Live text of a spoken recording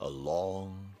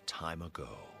time ago,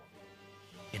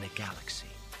 in a galaxy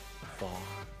far,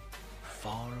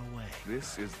 far away.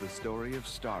 This is the story of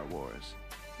Star Wars.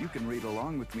 You can read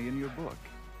along with me in your book.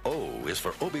 O is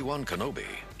for Obi-Wan Kenobi.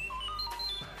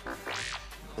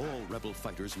 All rebel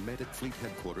fighters met at fleet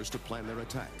headquarters to plan their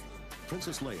attack.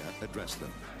 Princess Leia addressed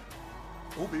them.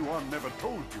 Obi-Wan never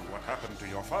told you what happened to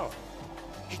your father.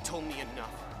 He told me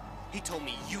enough. He told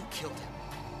me you killed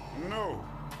him. No,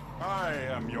 I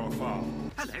am your father.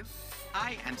 Hello,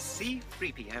 I am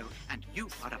C-3PO, and you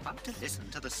are about to listen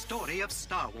to the story of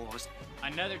Star Wars.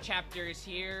 Another chapter is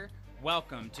here.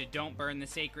 Welcome to Don't Burn the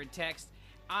Sacred Text.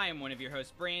 I am one of your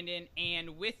hosts, Brandon,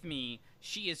 and with me,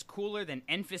 she is cooler than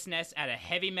Enfys Nest at a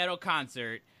heavy metal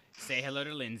concert. Say hello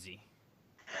to Lindsay.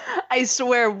 I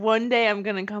swear one day I'm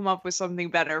going to come up with something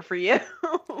better for you.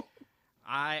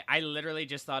 I literally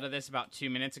just thought of this about 2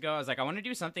 minutes ago. I was like, I want to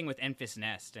do something with Enfys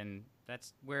Nest, and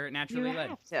that's where it naturally led. You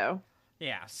have to.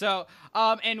 Yeah, so,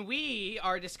 and we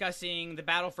are discussing the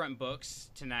Battlefront books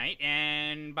tonight,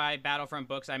 and by Battlefront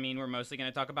books, I mean we're mostly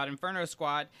going to talk about Inferno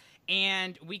Squad,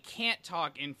 and we can't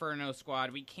talk Inferno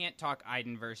Squad, we can't talk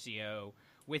Iden Versio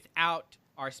without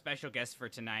our special guest for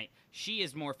tonight. She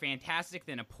is more fantastic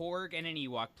than a Porg and an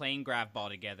Ewok playing grab ball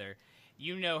together.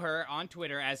 You know her on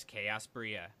Twitter as Chaos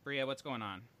Bria. Bria, what's going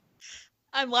on?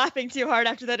 I'm laughing too hard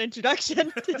after that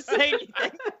introduction to say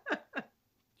anything.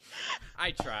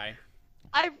 I try.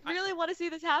 I really want to see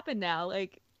this happen now.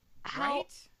 Like, how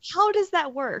does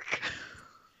that work?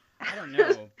 I don't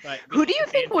know, but who do you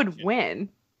think would win?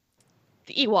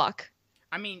 The Ewok.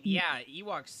 I mean, yeah,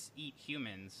 Ewoks eat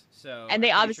humans, so and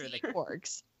they I'm obviously sure eat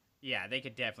Porgs. Yeah, they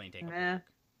could definitely take a Porg.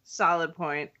 Solid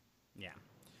point. Yeah.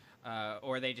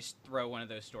 Or they just throw one of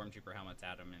those stormtrooper helmets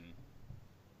at them, and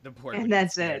the Porg. And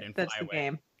that's it. That's the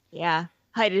game. Yeah,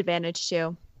 height advantage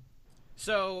too.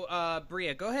 So,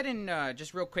 Bria, go ahead and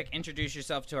just real quick introduce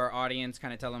yourself to our audience.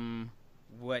 Kind of tell them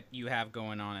what you have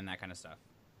going on and that kind of stuff.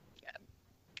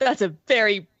 That's a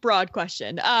very broad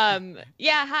question.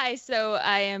 Yeah, hi. So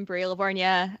I am Bria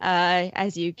Livornia.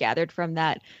 As you gathered from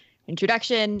that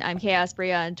introduction, I'm Chaos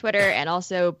Bria on Twitter, and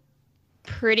also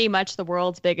pretty much the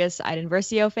world's biggest Iden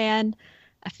Versio fan.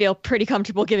 I feel pretty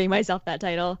comfortable giving myself that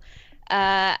title.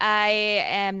 I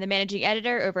am the managing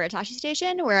editor over at Tashi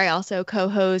Station, where I also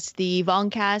co-host the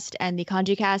Vongcast and the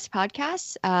Kanjicast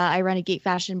podcasts. I run a geek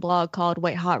fashion blog called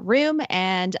White Hot Room,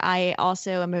 and I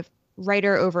also am a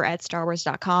writer over at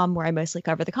StarWars.com, where I mostly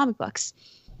cover the comic books.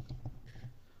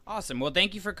 Awesome. Well,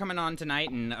 thank you for coming on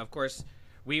tonight, and of course,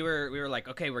 we were like,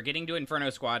 okay, we're getting to Inferno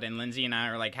Squad, and Lindsay and I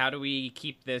are like, how do we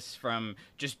keep this from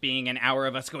just being an hour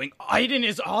of us going, Iden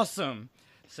is awesome?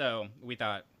 So we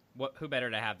thought, who better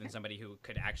to have than somebody who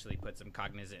could actually put some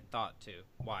cognizant thought to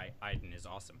why Iden is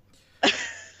awesome.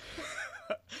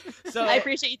 So I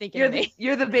appreciate you thinking of me.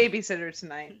 You're the babysitter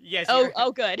tonight. Yes.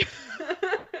 Oh, good.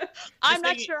 I'm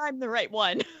not sure I'm the right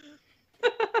one.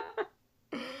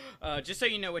 Just so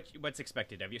you know what's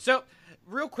expected of you. So,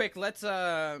 real quick, let's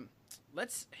I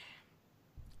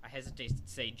hesitate to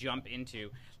say jump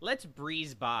into. Let's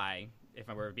breeze by, if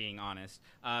I were being honest,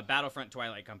 Battlefront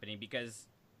Twilight Company, because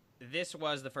this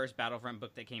was the first Battlefront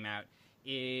book that came out.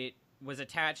 It was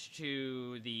attached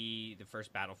to the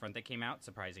first Battlefront that came out,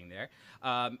 surprising there.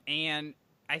 And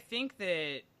I think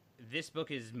that this book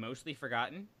is mostly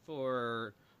forgotten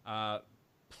for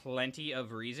plenty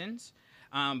of reasons.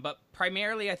 But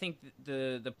primarily, I think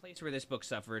the place where this book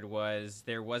suffered was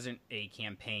there wasn't a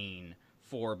campaign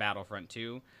for Battlefront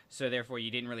 2, so therefore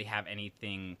you didn't really have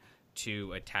anything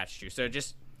to attach to. So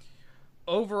just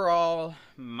overall,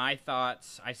 my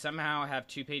thoughts, I somehow have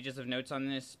 2 pages of notes on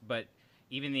this, but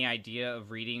even the idea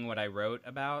of reading what I wrote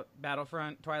about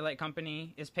Battlefront Twilight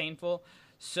Company is painful.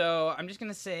 So I'm just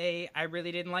going to say I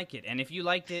really didn't like it. And if you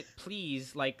liked it,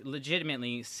 please,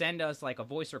 legitimately send us, a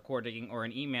voice recording or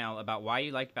an email about why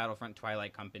you liked Battlefront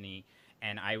Twilight Company,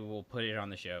 and I will put it on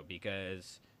the show,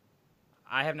 because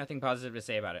I have nothing positive to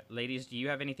say about it. Ladies, do you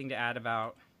have anything to add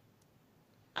about?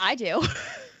 I do.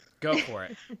 Go for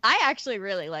it. I actually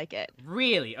really like it.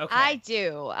 Really? Okay. I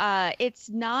do.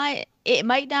 It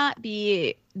might not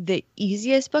be the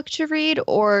easiest book to read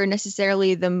or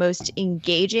necessarily the most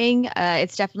engaging.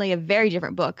 It's definitely a very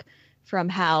different book from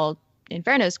how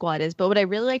Inferno Squad is. But what I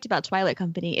really liked about Twilight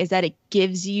Company is that it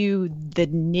gives you the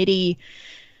nitty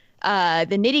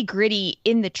gritty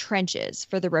in the trenches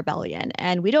for the rebellion.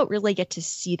 And we don't really get to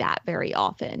see that very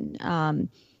often.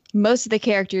 Most of the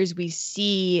characters we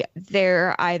see,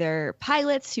 they're either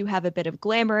pilots who have a bit of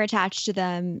glamour attached to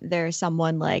them. There's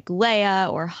someone like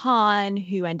Leia or Han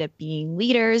who end up being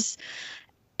leaders.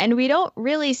 And we don't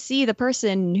really see the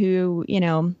person who,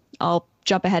 I'll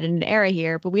jump ahead in an era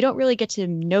here, but we don't really get to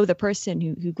know the person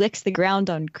who licks the ground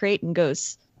on Crate and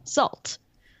goes salt.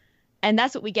 And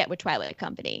that's what we get with Twilight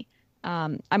Company.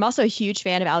 I'm also a huge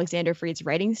fan of Alexander Freed's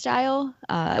writing style.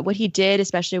 What he did,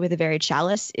 especially with The Very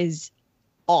Chalice, is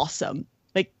awesome.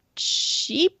 Like,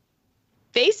 she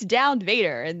faced down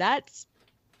Vader, and that's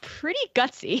pretty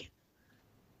gutsy.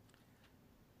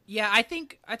 Yeah, I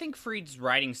think Freed's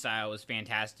writing style was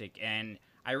fantastic, and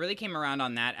I really came around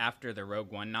on that after the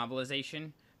Rogue One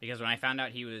novelization, because when I found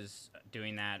out he was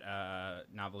doing that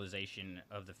novelization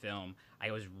of the film,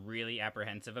 I was really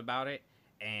apprehensive about it,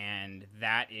 and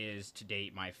that is, to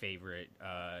date, my favorite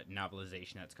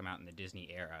novelization that's come out in the Disney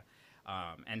era.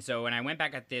 And so when I went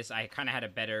back at this, I kind of had a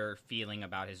better feeling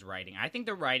about his writing. I think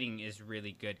the writing is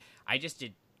really good. I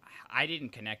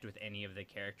didn't connect with any of the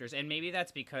characters, and maybe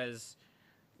that's because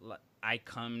I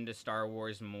come to Star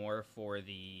Wars more for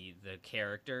the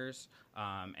characters,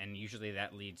 and usually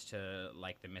that leads to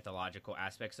like the mythological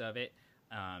aspects of it,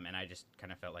 and I just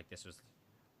kind of felt like this was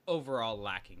overall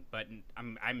lacking. But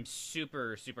I'm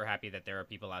super happy that there are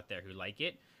people out there who like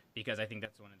it, because I think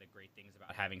that's one of the great things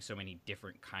about having so many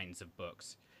different kinds of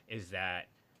books, is that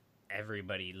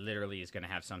everybody literally is going to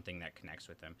have something that connects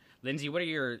with them. Lindsay, what are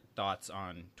your thoughts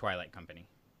on Twilight Company?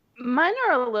 Mine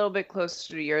are a little bit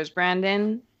closer to yours,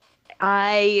 Brandon.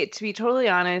 To be totally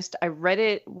honest, I read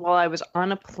it while I was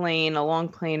on a long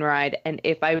plane ride, and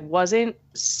if I wasn't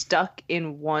stuck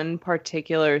in one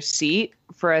particular seat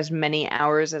for as many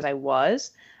hours as I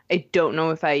was, I don't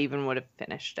know if I even would have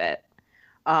finished it.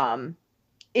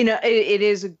 It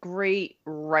is great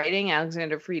writing.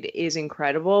 Alexander Freed is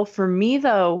incredible. For me,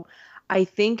 though, I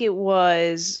think it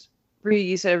was,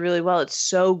 you said it really well, it's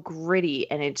so gritty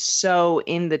and it's so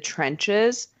in the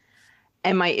trenches.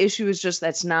 And my issue is just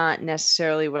that's not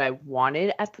necessarily what I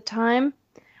wanted at the time.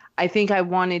 I think I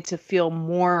wanted to feel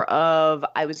more of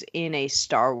I was in a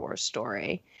Star Wars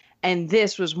story. And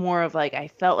this was more of like I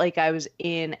felt like I was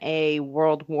in a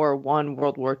World War I,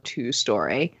 World War II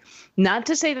story. Not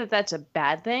to say that that's a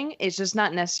bad thing. It's just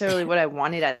not necessarily what I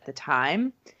wanted at the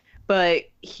time. But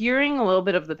hearing a little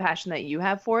bit of the passion that you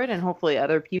have for it, and hopefully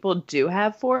other people do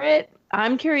have for it,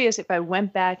 I'm curious if I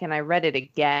went back and I read it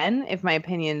again, if my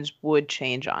opinions would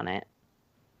change on it.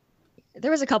 There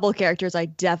was a couple of characters I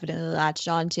definitely latched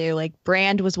on to. Like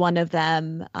Brand was one of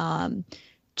them.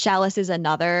 Chalice is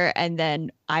another. And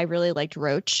then I really liked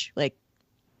Roach. Like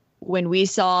when we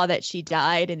saw that she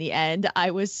died in the end,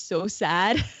 I was so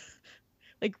sad.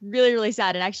 Like really, really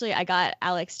sad. And actually I got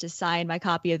Alex to sign my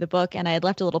copy of the book, and I had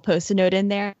left a little Post-it note in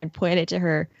there and pointed to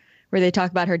her where they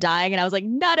talk about her dying, and I was like,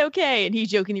 not okay. And he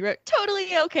jokingly wrote,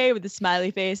 totally okay, with a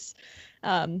smiley face,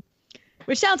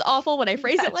 which sounds awful when I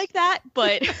phrase it like that,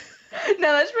 but no,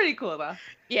 that's pretty cool though.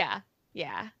 Yeah.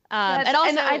 And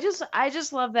also, I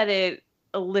just love that it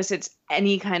elicits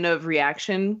any kind of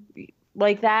reaction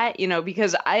like that,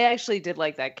 because I actually did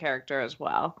like that character as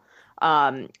well.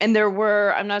 And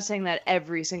I'm not saying that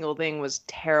every single thing was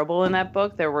terrible in that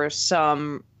book. There were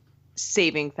some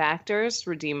saving factors,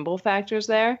 redeemable factors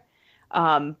there.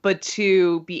 But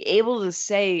to be able to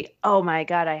say, oh my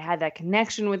God, I had that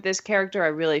connection with this character, I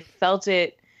really felt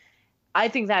it, I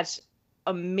think that's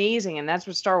amazing. And that's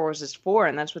what Star Wars is for.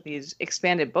 And that's what these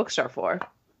expanded books are for.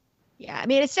 Yeah, I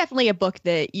mean, it's definitely a book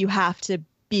that you have to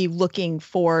be looking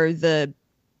for that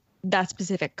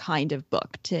specific kind of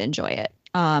book to enjoy it.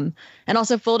 And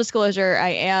also, full disclosure, I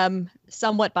am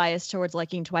somewhat biased towards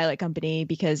liking Twilight Company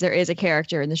because there is a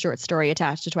character in the short story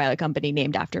attached to Twilight Company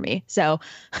named after me. So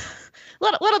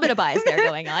little bit of bias there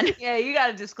going on. Yeah, you got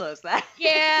to disclose that.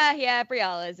 yeah,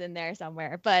 Briala's in there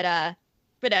somewhere. But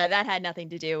that had nothing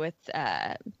to do with,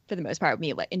 for the most part,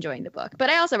 me enjoying the book. But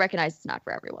I also recognize it's not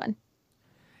for everyone.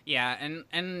 Yeah,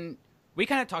 and we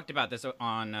kind of talked about this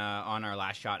on our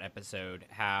Last Shot episode,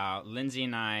 how Lindsay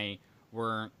and I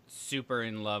weren't super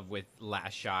in love with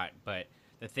Last Shot, but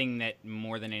the thing that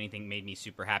more than anything made me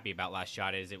super happy about Last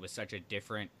Shot is it was such a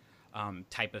different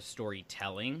type of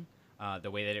storytelling,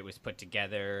 the way that it was put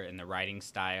together and the writing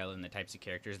style and the types of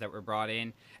characters that were brought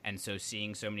in. And so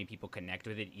seeing so many people connect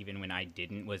with it, even when I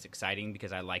didn't, was exciting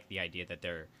because I like the idea that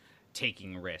they're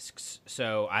taking risks.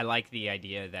 So I like the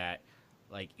idea that,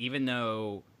 like, even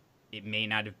though it may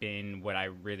not have been what I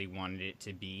really wanted it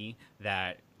to be,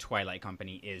 that Twilight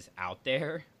Company is out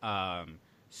there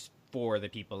for the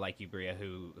people like you, Bria,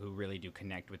 who really do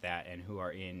connect with that and who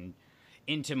are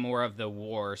into more of the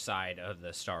war side of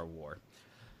the Star War.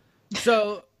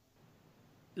 So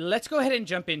let's go ahead and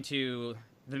jump into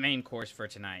the main course for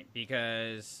tonight,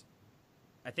 because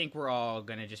I think we're all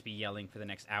going to just be yelling for the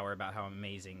next hour about how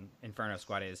amazing Inferno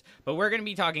Squad is. But we're going to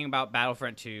be talking about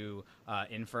Battlefront 2,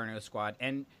 Inferno Squad.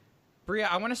 And Bria,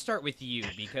 I want to start with you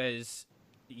because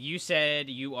you said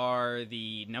you are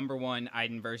the #1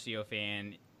 Iden Versio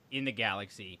fan in the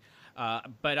galaxy.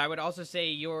 But I would also say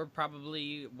you're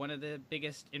probably one of the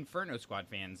biggest Inferno Squad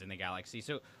fans in the galaxy.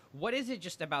 So what is it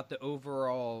just about the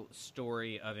overall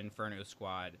story of Inferno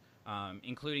Squad,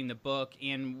 including the book,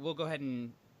 and we'll go ahead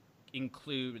and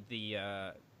include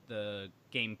the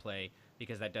gameplay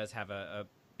because that does have a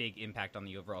big impact on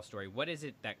the overall story. What is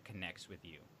it that connects with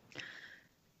you?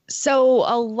 So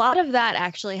a lot of that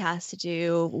actually has to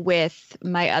do with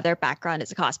my other background as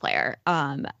a cosplayer.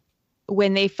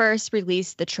 When they first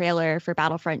released the trailer for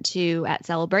Battlefront 2 at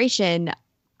Celebration,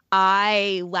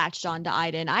 I latched on to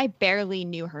Iden. I barely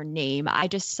knew her name. I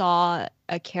just saw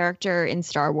a character in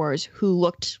Star Wars who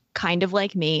looked kind of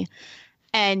like me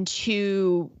and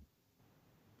who,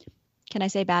 can I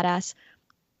say badass?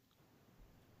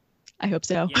 I hope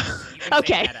so. Yes,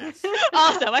 okay.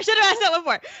 Awesome. I should have asked that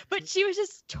before. But she was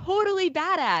just totally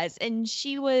badass. And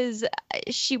she was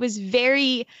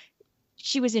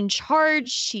in charge.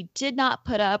 She did not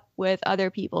put up with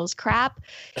other people's crap.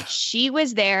 She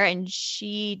was there and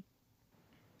she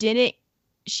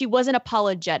wasn't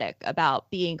apologetic about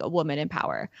being a woman in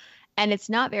power. And it's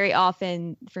not very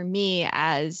often for me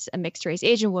as a mixed race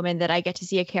Asian woman that I get to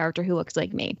see a character who looks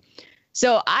like me.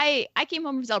 So I came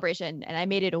home from Celebration and I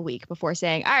made it a week before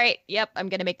saying, all right, yep, I'm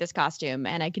going to make this costume.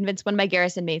 And I convinced one of my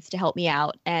garrison mates to help me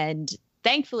out. And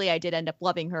thankfully, I did end up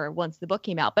loving her once the book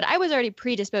came out. But I was already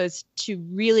predisposed to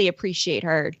really appreciate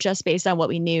her just based on what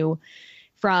we knew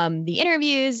from the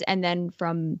interviews and then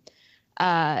from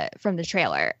the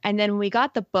trailer. And then when we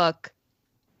got the book,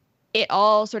 it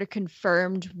all sort of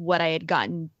confirmed what I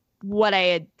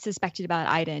had suspected about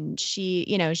Iden.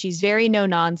 She's very no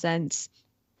nonsense.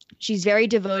 She's very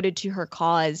devoted to her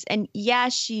cause. And yeah,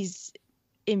 she's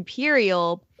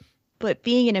Imperial, but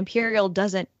being an Imperial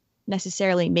doesn't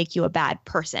necessarily make you a bad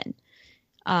person.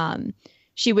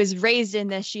 She was raised in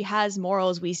this. She has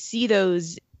morals. We see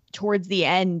those towards the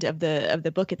end of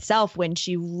the book itself when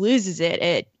she loses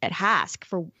it at Hask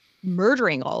for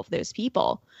murdering all of those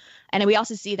people. And we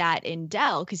also see that in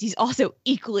Del because he's also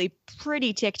equally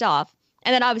pretty ticked off.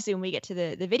 And then obviously when we get to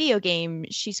the video game,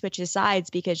 she switches sides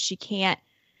because she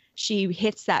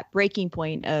hits that breaking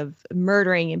point of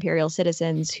murdering Imperial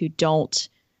citizens who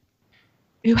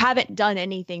haven't done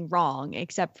anything wrong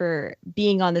except for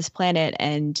being on this planet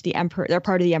and the Emperor. They're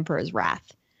part of the Emperor's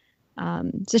wrath.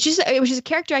 So it was just a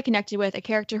character I connected with, a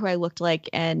character who I looked like,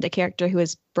 and a character who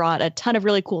has brought a ton of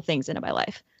really cool things into my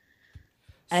life.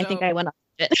 And I think I went off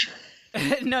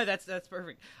it. No, that's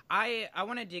perfect. I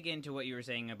want to dig into what you were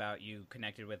saying about you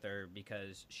connected with her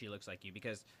because she looks like you,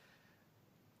 because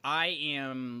I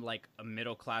am like a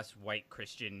middle-class white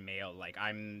Christian male. Like,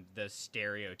 I'm the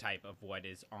stereotype of what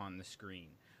is on the screen.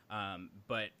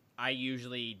 But I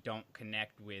usually don't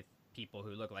connect with people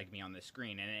who look like me on the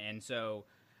screen. And so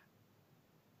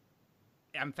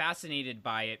I'm fascinated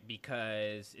by it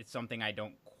because it's something I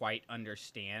don't quite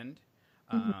understand.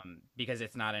 Because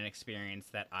it's not an experience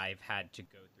that I've had to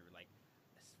go through. Like,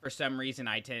 for some reason,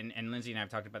 I tend, and Lindsay and I have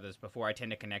talked about this before, I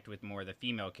tend to connect with more of the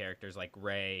female characters like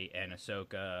Rey and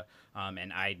Ahsoka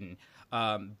and Iden.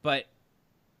 But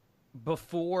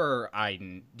before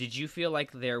Iden, did you feel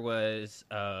like there was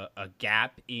a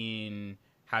gap in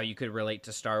how you could relate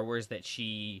to Star Wars that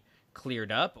she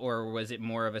cleared up, or was it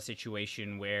more of a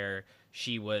situation where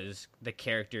she was the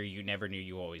character you never knew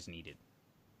you always needed?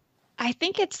 I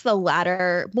think it's the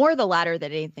latter, more the latter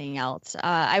than anything else.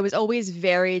 I was always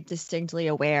very distinctly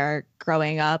aware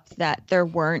growing up that there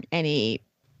weren't any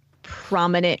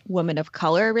prominent women of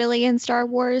color really in Star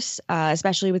Wars,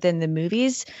 especially within the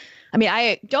movies. I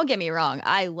mean, don't get me wrong.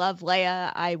 I love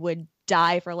Leia. I would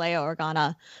die for Leia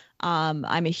Organa.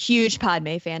 I'm a huge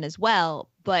Padme fan as well,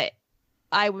 but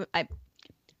I'm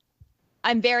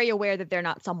very aware that they're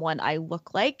not someone I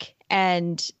look like.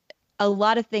 And a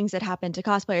lot of things that happen to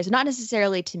cosplayers, not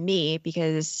necessarily to me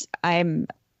because I'm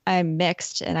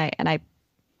mixed and I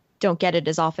don't get it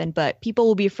as often, but people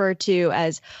will be referred to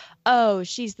as, oh,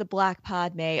 she's the Black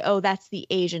Padme. Oh, that's the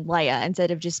Asian Leia, instead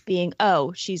of just being,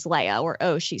 oh, she's Leia, or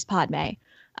oh, she's Padme.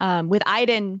 With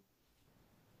Iden,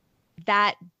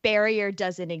 that barrier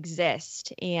doesn't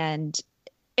exist. And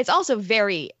it's also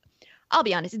I'll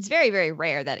be honest, it's very, very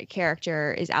rare that a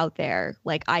character is out there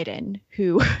like Iden,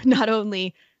 who not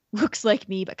only looks like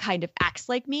me but kind of acts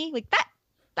like me. Like that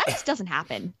just doesn't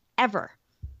happen ever.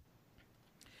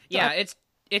 Yeah,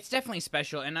 it's definitely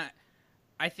special, and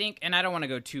I think, and I don't want to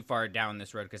go too far down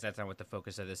this road because that's not what the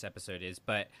focus of this episode is,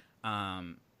 but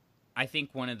I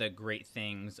think one of the great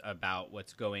things about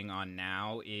what's going on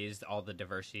now is all the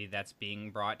diversity that's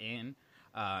being brought in,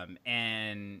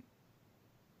 and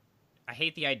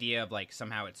hate the idea of like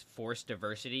somehow it's forced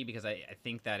diversity, because I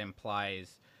think that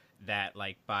implies that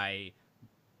like by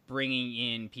bringing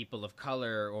in people of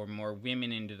color or more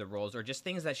women into the roles, or just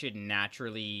things that should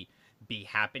naturally be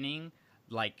happening,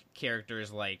 like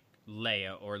characters like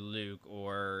Leia or Luke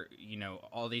or, you know,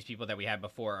 all these people that we had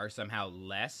before are somehow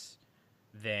less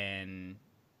than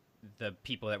the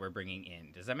people that we're bringing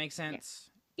in. Does that make sense?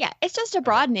 Yeah, it's just a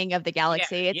broadening of the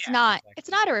galaxy. It's not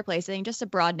a replacing, just a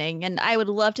broadening. And I would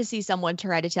love to see someone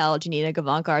try to tell Janina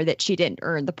Gavankar that she didn't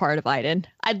earn the part of Iden.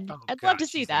 I'd love to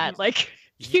see that. Like,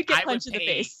 you get punched in the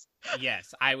face.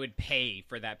 Yes, I would pay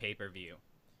for that pay-per-view.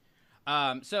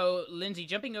 So, Lindsay,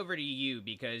 jumping over to you,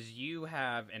 because you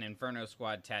have an Inferno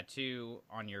Squad tattoo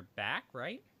on your back,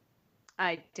 right?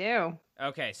 I do.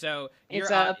 Okay, so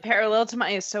it's a parallel to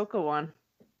my Ahsoka one.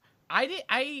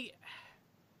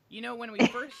 You know, when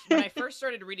I first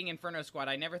started reading Inferno Squad,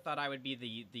 I never thought I would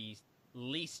be the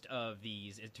least of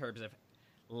these in terms of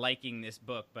liking this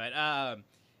book. But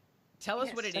tell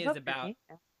us what it is about.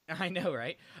 I know,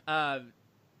 right?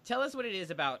 Tell us what it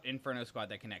is about Inferno Squad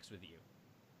that connects with you.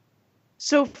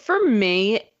 So for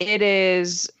me, it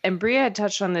is, and Bria had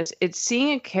touched on this, it's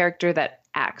seeing a character that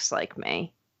acts like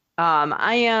me.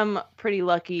 I am pretty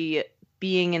lucky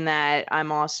being in that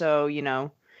I'm also, you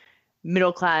know,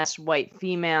 middle-class white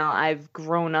female. I've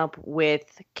grown up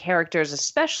with characters,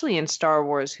 especially in Star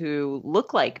Wars, who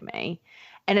look like me.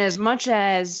 And as much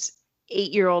as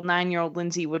 8-year-old, 9-year-old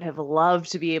Lindsay would have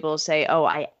loved to be able to say, oh,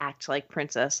 I act like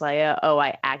Princess Leia, oh,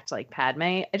 I act like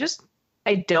Padme,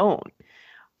 I don't.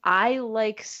 I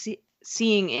like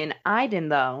seeing in Iden,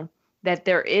 though, that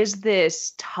there is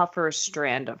this tougher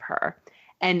strand of her.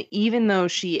 And even though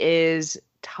she is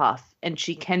tough and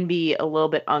she can be a little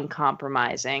bit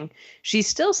uncompromising, she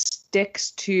still sticks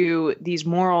to these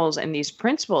morals and these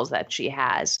principles that she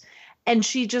has. And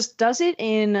she just does it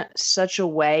in such a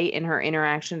way in her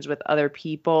interactions with other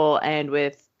people and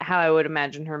with how I would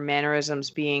imagine her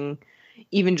mannerisms being,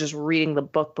 even just reading the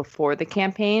book before the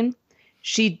campaign.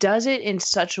 She does it in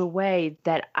such a way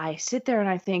that I sit there and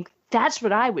I think, that's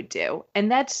what I would do.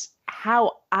 And that's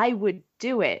how I would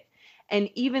do it. And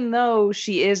even though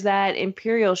she is that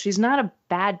Imperial, she's not a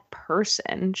bad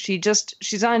person.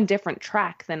 She's on a different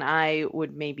track than I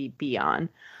would maybe be on.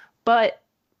 But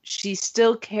she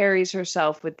still carries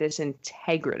herself with this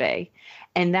integrity.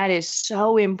 And that is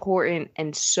so important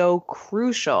and so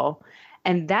crucial.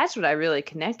 And that's what I really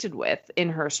connected with in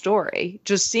her story.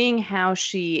 Just seeing how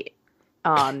she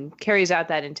carries out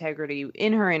that integrity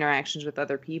in her interactions with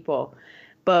other people.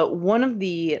 But one of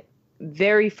the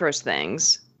very first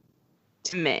things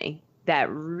to me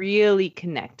that really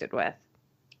connected with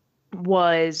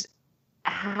was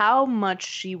how much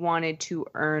she wanted to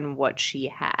earn what she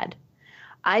had.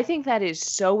 I think that is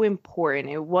so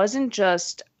important. It wasn't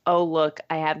just, oh, look,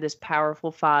 I have this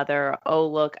powerful father. Oh,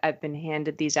 look, I've been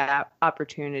handed these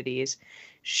opportunities.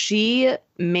 She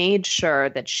made sure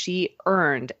that she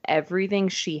earned everything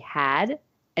she had,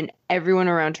 and everyone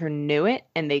around her knew it,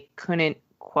 and they couldn't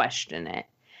question it.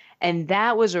 And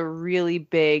that was a really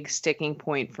big sticking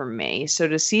point for me. So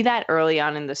to see that early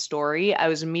on in the story, I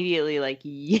was immediately like,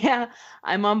 yeah,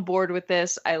 I'm on board with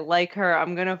this. I like her.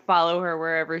 I'm going to follow her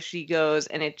wherever she goes.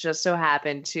 And it just so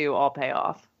happened to all pay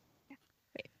off.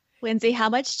 Lindsay, how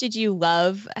much did you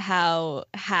love how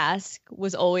Hask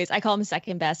was always, I call him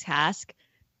second best Hask,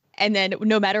 and then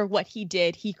no matter what he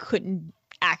did, he couldn't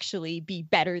actually be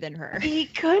better than her. He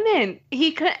couldn't.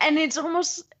 And it's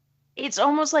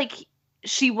almost like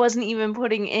she wasn't even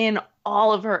putting in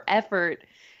all of her effort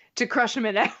to crush him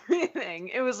at everything.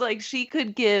 It was like she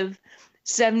could give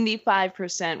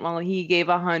 75% while he gave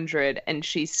 100, and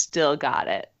she still got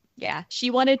it. Yeah, she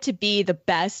wanted to be the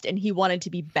best, and he wanted to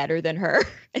be better than her.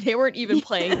 And they weren't even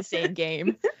playing the same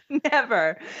game.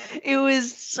 Never. It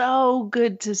was so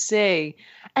good to see.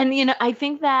 And, you know, I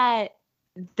think that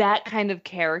kind of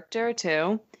character,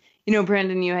 too, you know,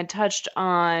 Brandon, you had touched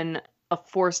on a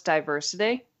forced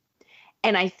diversity.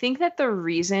 And I think that the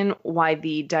reason why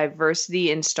the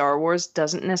diversity in Star Wars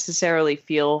doesn't necessarily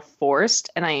feel forced,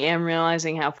 and I am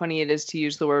realizing how funny it is to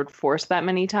use the word forced that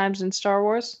many times in Star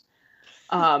Wars,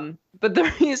 but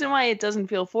the reason why it doesn't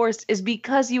feel forced is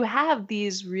because you have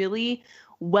these really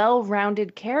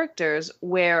well-rounded characters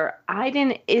where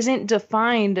Iden isn't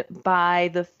defined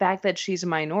by the fact that she's a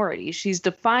minority. She's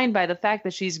defined by the fact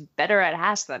that she's better at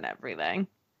Hask than everything.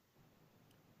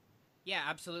 Yeah,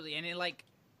 absolutely. And it, like,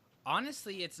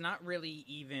 honestly, it's not really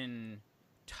even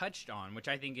touched on, which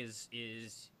I think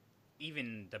is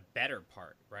even the better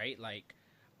part, right? Like,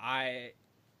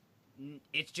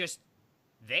 it's just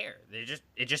there.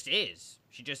 It just is.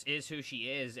 She just is who she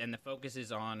is, and the focus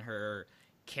is on her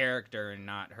character and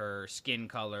not her skin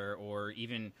color or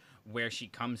even where she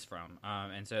comes from.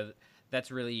 And so that's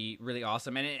really, really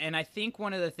awesome. And I think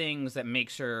one of the things that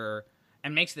makes her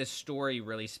and makes this story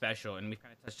really special, and we've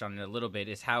kind of touched on it a little bit,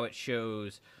 is how it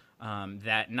shows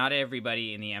that not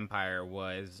everybody in the Empire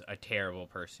was a terrible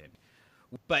person.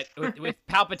 But with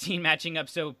Palpatine matching up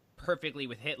so perfectly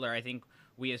with Hitler, I think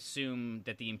we assume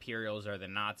that the Imperials are the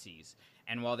Nazis.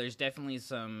 And while there's definitely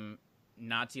some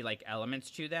Nazi-like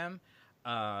elements to them,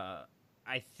 I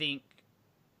think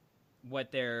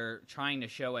what they're trying to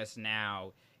show us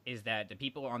now is that the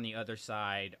people on the other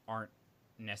side aren't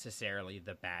necessarily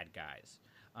the bad guys,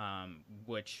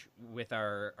 which with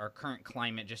our current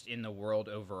climate just in the world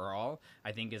overall,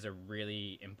 I think is a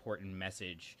really important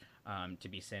message to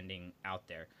be sending out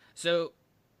there. So,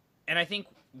 and I think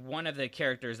one of the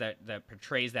characters that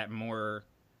portrays that more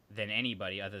than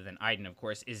anybody, other than Iden, of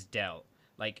course, is Del.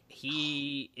 Like,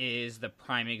 he is the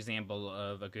prime example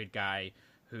of a good guy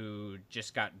who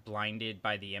just got blinded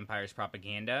by the Empire's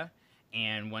propaganda,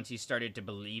 and once he started to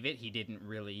believe it, he didn't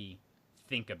really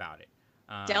think about it.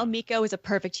 Del Meeko is a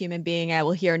perfect human being. I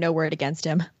will hear no word against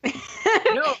him.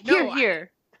 No,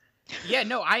 Here. Yeah,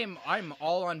 no, I'm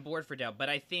all on board for Del, but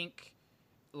I think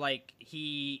like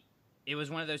it was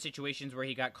one of those situations where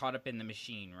he got caught up in the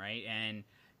machine, right? And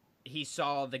he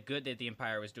saw the good that the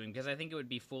Empire was doing, because I think it would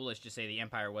be foolish to say the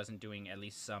Empire wasn't doing at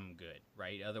least some good,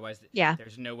 right? Otherwise,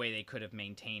 there's no way they could have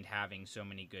maintained having so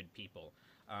many good people.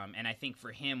 And I think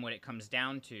for him, what it comes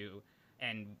down to,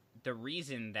 and the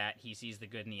reason that he sees the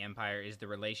good in the Empire, is the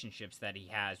relationships that he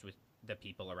has with the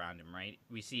people around him, right?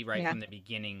 We see from the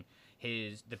beginning,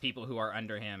 the people who are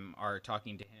under him are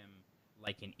talking to him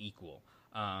like an equal.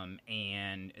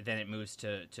 And then it moves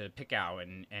to Pickau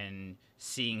and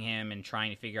seeing him and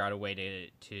trying to figure out a way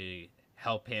to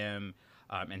help him,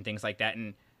 and things like that.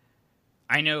 And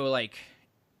I know, like,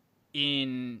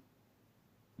 in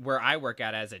where I work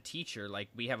at as a teacher, like,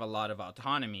 we have a lot of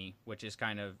autonomy, which is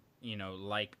kind of,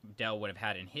 like Del would have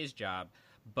had in his job.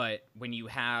 But when you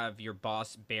have your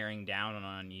boss bearing down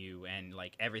on you and,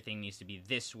 like, everything needs to be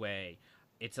this way,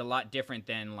 it's a lot different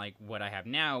than, like, what I have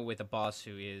now with a boss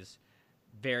who is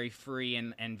very free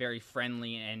and very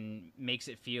friendly and makes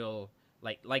it feel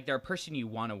like they're a person you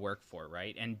want to work for,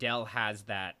 right? And Del has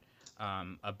that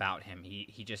about him.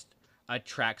 He just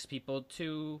attracts people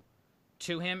to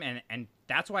him, and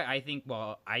that's why I think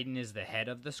while Iden is the head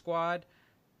of the squad,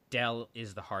 Del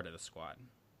is the heart of the squad.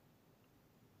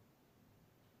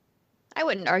 I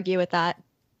wouldn't argue with that.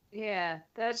 Yeah,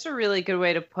 that's a really good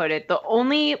way to put it. The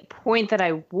only point that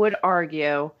I would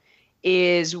argue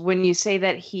is when you say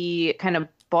that he kind of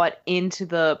bought into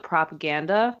the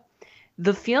propaganda,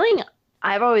 the feeling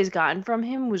I've always gotten from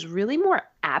him was really more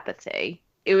apathy.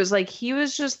 It was like he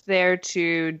was just there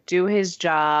to do his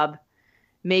job,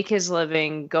 make his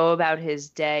living, go about his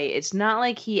day. It's not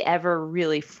like he ever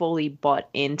really fully bought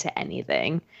into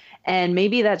anything. And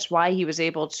maybe that's why he was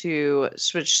able to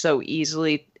switch so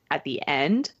easily at the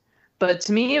end. But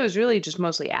to me, it was really just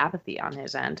mostly apathy on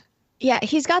his end. Yeah,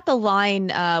 he's got the line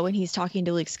when he's talking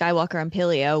to Luke Skywalker on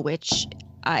Pilio, which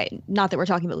not that we're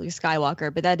talking about Luke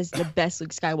Skywalker, but that is the best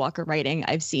Luke Skywalker writing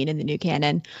I've seen in the new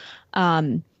canon,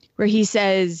 where he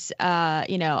says,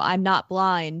 I'm not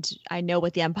blind. I know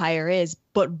what the Empire is,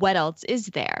 but what else is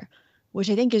there? Which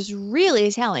I think is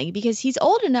really telling, because he's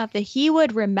old enough that he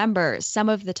would remember some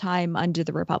of the time under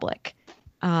the Republic.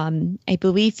 I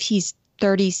believe he's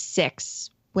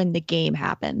 36 when the game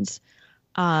happens.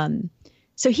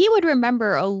 So he would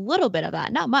remember a little bit of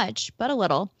that, not much, but a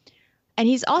little. And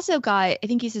he's also got, I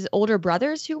think he's his older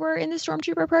brothers who were in the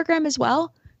Stormtrooper program as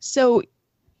well. So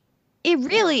it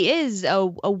really is a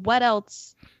what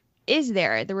else is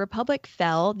there? The Republic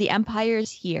fell, the Empire's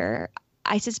here.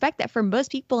 I suspect that for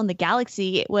most people in the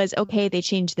galaxy, it was, okay, they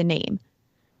changed the name.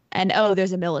 And,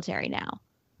 there's a military now.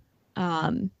 So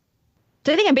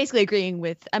I think I'm basically agreeing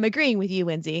with you,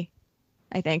 Lindsay,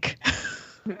 I think.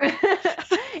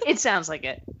 It sounds like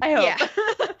it. I hope. Yeah.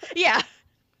 Yeah.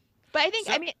 But I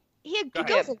think, he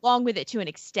goes along with it to an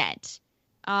extent.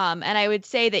 And I would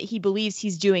say that he believes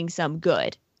he's doing some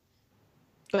good.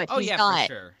 But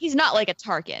he's not like a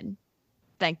Tarkin.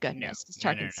 Thank goodness. Because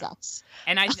Tarkin sucks.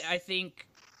 And I think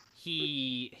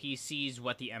he sees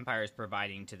what the Empire is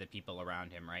providing to the people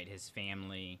around him, right? His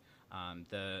family,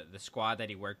 the squad that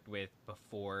he worked with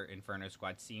before Inferno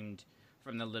Squad seemed,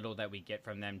 from the little that we get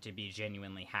from them, to be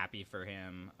genuinely happy for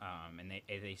him, and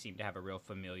they seem to have a real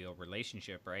familial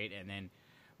relationship, right? And then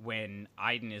when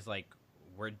Iden is like,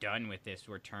 we're done with this,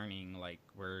 we're turning, like,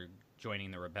 we're joining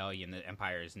the rebellion, the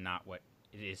Empire is not what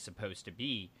it is supposed to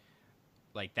be,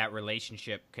 like, that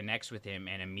relationship connects with him,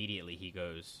 and immediately he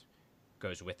goes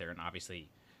with her. And obviously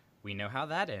we know how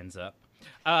that ends up.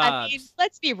 I mean,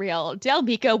 let's be real. Del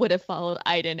Miko would have followed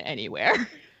Aiden anywhere.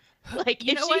 Like,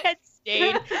 You if know she what? had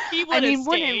stayed, he would I have mean,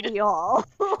 stayed. wouldn't we all?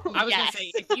 I was Yes.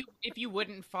 gonna say if you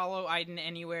wouldn't follow Aiden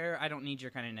anywhere, I don't need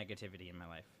your kind of negativity in my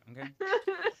life. Okay.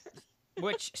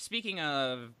 Which, speaking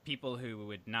of people who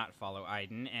would not follow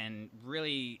Aiden, and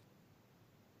really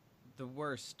the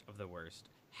worst of the worst,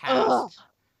 Ugh. has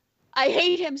I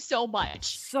hate him so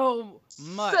much. so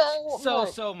much,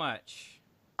 so much.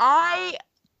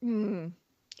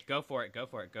 Go for it.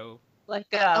 Go. Let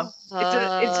go.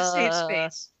 It's a safe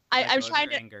space. Let I'm go of trying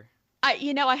your to. anger.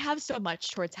 I have so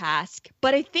much towards Hask,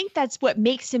 but I think that's what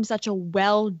makes him such a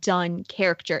well done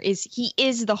character. Is he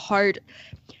is the heart.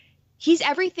 He's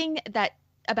everything that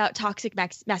about toxic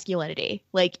masculinity,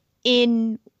 like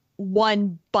in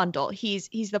one bundle. He's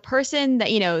the person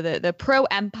that, you know, the pro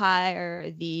empire,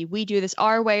 the we do this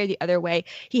our way or the other way.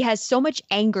 He has so much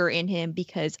anger in him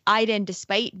because Aiden,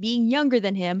 despite being younger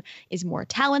than him, is more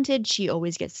talented. She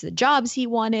always gets the jobs he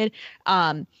wanted.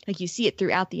 Like, you see it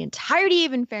throughout the entirety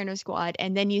of Inferno Squad,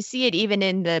 and then you see it even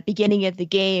in the beginning of the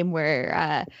game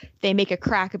where they make a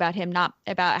crack about him, not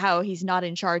about how he's not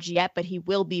in charge yet, but he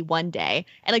will be one day.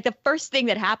 And like the first thing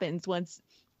that happens once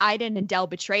Aiden and Del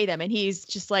betray them, and he's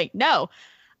just like, no,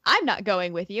 I'm not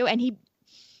going with you. And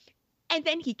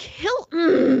then he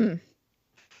killed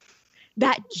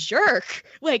that jerk.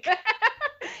 Like,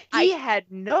 He had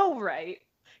no right.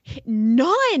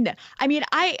 none. I mean,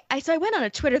 so I went on a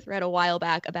Twitter thread a while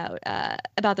back about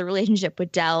the relationship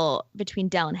with Del, between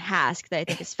Del and Hask, that I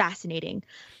think is fascinating.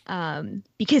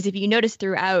 Because if you notice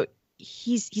throughout,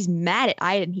 he's mad at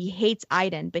Aiden. He hates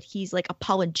Aiden, but he's like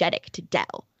apologetic to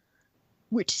Del,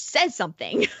 which says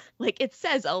something. Like, it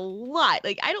says a lot.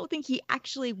 Like, I don't think he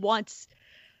actually wants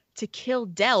to kill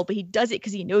Del, but he does it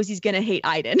because he knows he's gonna hate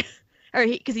Aiden, or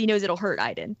because he knows it'll hurt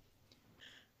Aiden.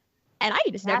 And I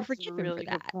just never That's forgive a him really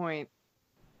for good that. point.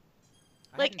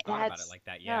 I Like, hadn't thought about it that's- like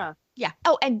that. Yeah. Yeah.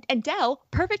 Oh, and Del,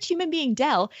 perfect human being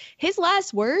Del, his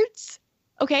last words,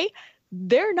 okay,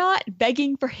 they're not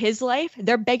begging for his life.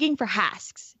 They're begging for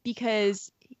Hask's,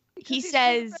 because he he's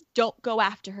says, don't go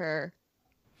after her.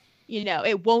 You know,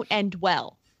 it won't end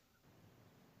well.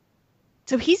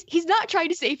 So he's not trying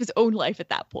to save his own life at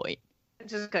that point. I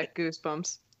just got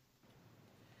goosebumps.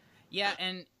 Yeah,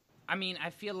 and I mean,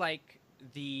 I feel like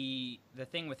the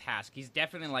thing with Hask, he's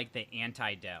definitely like the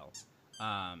anti-Del,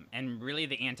 and really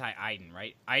the anti-Aiden,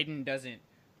 right? Aiden doesn't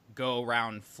go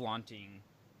around flaunting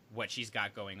what she's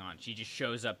got going on. She just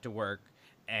shows up to work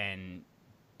and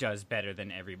does better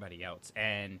than everybody else,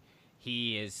 and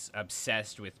he is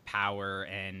obsessed with power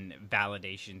and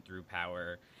validation through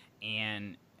power,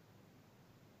 and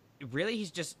really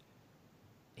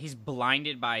he's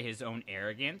blinded by his own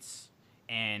arrogance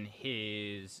and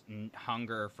his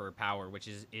hunger for power, which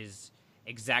is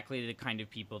exactly the kind of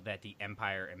people that the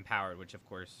Empire empowered, which of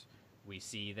course we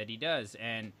see that he does.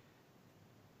 And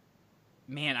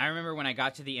man, I remember when I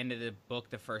got to the end of the book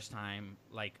the first time,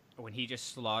 like when he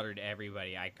just slaughtered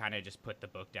everybody, I kind of just put the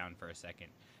book down for a second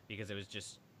because it was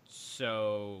just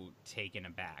so taken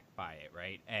aback by it,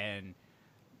 right? And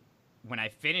when I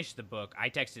finished the book, I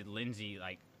texted Lindsay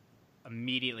like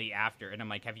immediately after, and I'm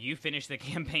like, have you finished the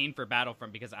campaign for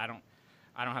Battlefront? Because I don't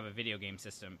have a video game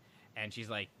system. And she's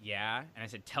like, yeah. And I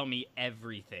said, tell me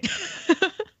everything.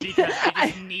 Because I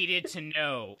just needed to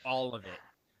know all of it.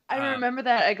 I remember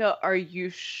that. I go, are you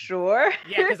sure?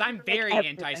 Yeah, because I'm very Like,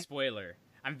 everything. anti-spoiler.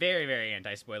 I'm very, very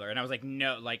anti-spoiler. And I was like,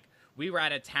 no, like, we were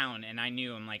out of town, and I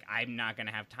knew, I'm not going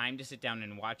to have time to sit down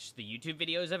and watch the YouTube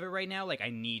videos of it right now. Like, I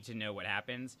need to know what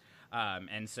happens.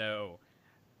 And so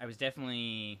I was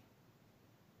definitely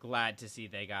glad to see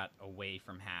they got away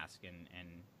from Hask and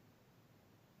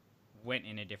went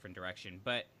in a different direction.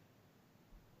 But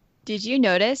Did you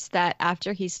notice that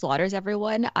after he slaughters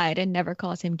everyone, Aiden never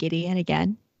calls him Gideon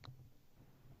again?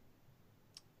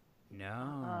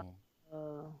 no.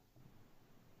 Oh.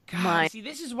 God, Mind- see,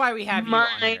 this is why we have you on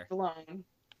Mind here. blown.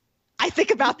 I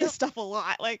think about this stuff a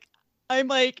lot. Like, I'm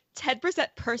like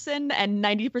 10% person and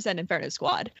 90% Inferno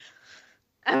Squad.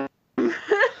 I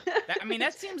mean,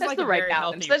 that seems That's like the a right very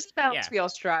balance. healthy. That's the balance yeah, we all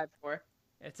strive for.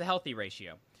 it's a healthy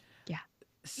ratio. Yeah.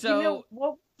 So you know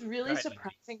what was really Go ahead,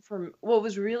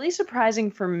 Lindsay.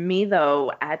 surprising for me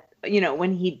though, at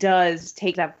when he does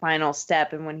take that final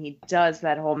step and when he does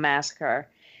that whole massacre,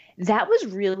 that was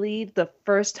really the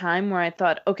first time where I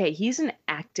thought, okay, he's an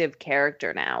active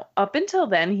character now. Up until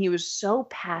then, he was so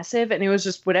passive, and it was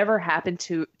just whatever happened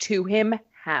to him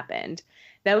happened.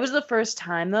 That was the first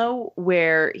time though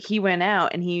where he went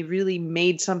out and he really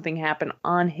made something happen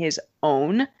on his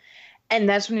own. And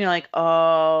that's when you're like,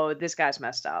 oh, this guy's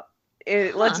messed up.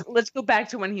 Let's go back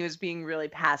to when he was being really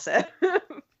passive.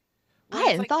 I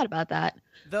hadn't thought about that.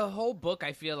 The whole book,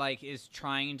 I feel like, is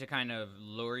trying to kind of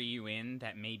lure you in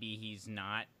that maybe he's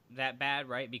not that bad,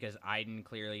 right? Because Aiden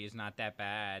clearly is not that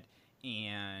bad,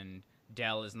 and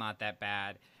Del is not that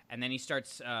bad. And then he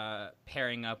starts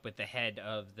pairing up with the head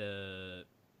of the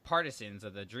partisans,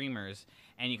 of the Dreamers,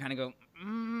 and you kind of go,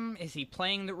 is he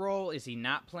playing the role? Is he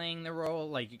not playing the role?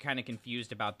 Like, you're kind of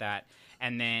confused about that.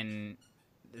 And then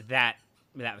that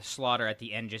slaughter at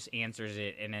the end just answers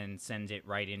it and then sends it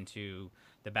right into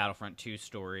the Battlefront 2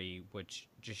 story, which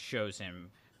just shows him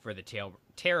for the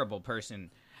terrible person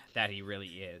that he really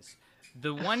is.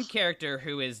 The one character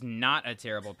who is not a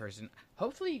terrible person,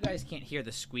 hopefully you guys can't hear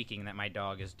the squeaking that my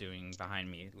dog is doing behind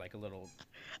me, like a little...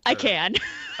 I can.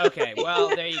 Okay, well,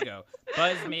 there you go.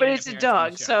 Buzz made But an it's a appearance on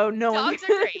dog, the show. so no one... Dogs are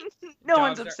great. no Dogs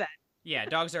one's are- upset. Yeah,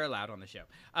 dogs are allowed on the show.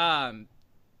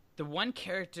 The one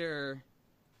character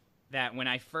that when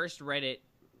I first read it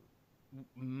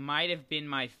might have been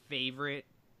my favorite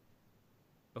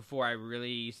before I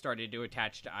really started to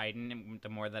attach to Aiden, and the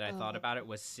more that I thought about it,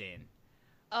 was Sin.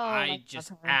 Oh, I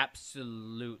just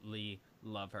absolutely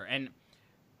love her. And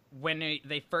when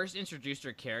they first introduced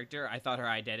her character, I thought her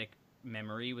eidetic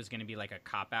memory was going to be like a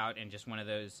cop-out and just one of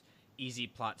those easy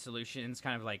plot solutions,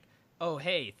 kind of like, oh,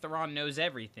 hey, Thrawn knows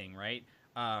everything, right?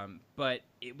 But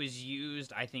it was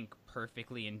used, I think,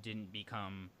 perfectly and didn't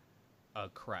become a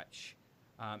crutch.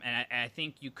 And I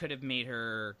think you could have made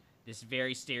her this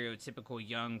very stereotypical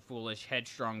young, foolish,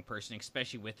 headstrong person,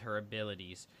 especially with her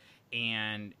abilities.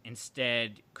 And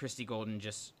instead, Christy Golden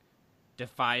just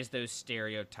defies those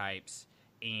stereotypes.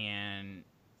 And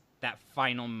that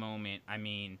final moment, I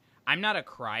mean, I'm not a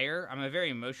crier. I'm a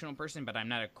very emotional person, but I'm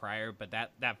not a crier. But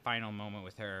that final moment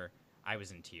with her, I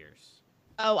was in tears.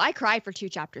 Oh, I cried for 2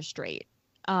 chapters straight.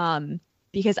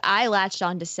 Because I latched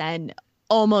on to Sen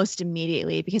almost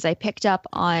immediately because I picked up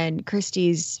on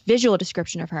Christie's visual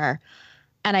description of her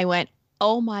and I went,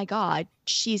 oh my God,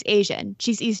 she's Asian.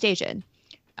 She's East Asian.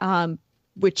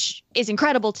 Which is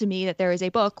incredible to me that there is a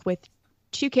book with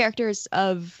 2 characters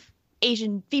of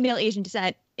female Asian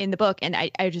descent in the book. And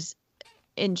I just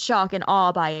in shock and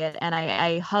awe by it. And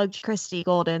I hugged Christy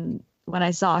Golden when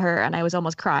I saw her and I was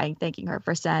almost crying, thanking her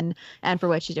for Sen and for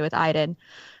what she did with Aiden.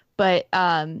 But,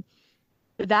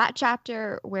 that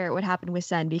chapter where it would happen with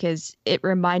Sen, because it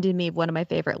reminded me of one of my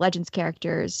favorite Legends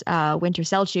characters, Winter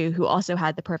Selchu, who also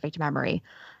had the perfect memory.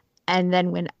 And then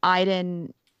when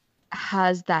Aiden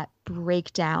has that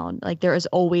breakdown, like there is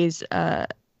always a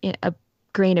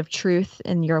grain of truth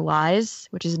in your lies,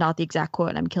 which is not the exact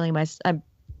quote. I'm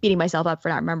beating myself up for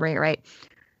not remembering it right.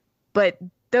 But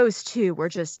those 2 were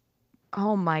just,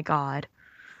 oh my God.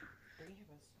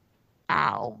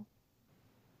 Ow.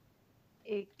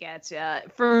 It gets ya.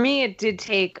 For me, it did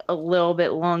take a little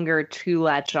bit longer to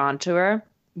latch onto her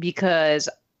because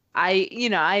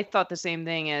I thought the same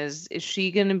thing as, is she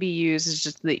going to be used as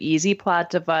just the easy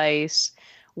plot device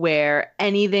where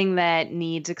anything that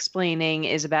needs explaining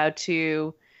is about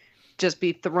to just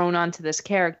be thrown onto this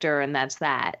character and that's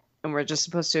that. And we're just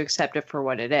supposed to accept it for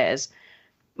what it is.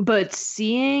 But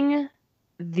seeing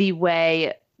the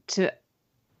way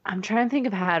I'm trying to think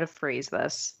of how to phrase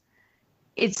this.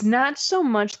 It's not so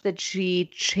much that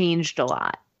she changed a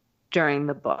lot during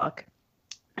the book.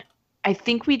 I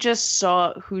think we just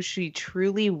saw who she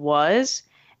truly was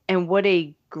and what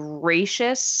a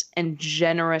gracious and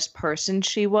generous person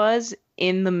she was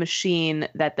in the machine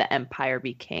that the Empire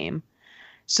became.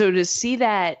 So to see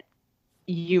that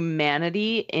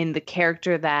humanity in the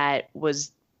character that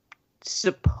was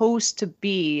supposed to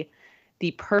be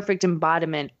the perfect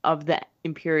embodiment of the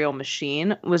Imperial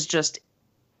machine was just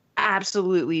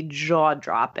absolutely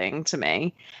jaw-dropping to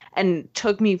me and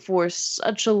took me for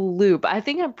such a loop. I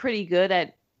think I'm pretty good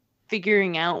at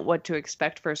figuring out what to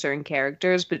expect for certain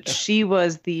characters, but she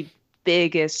was the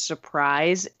biggest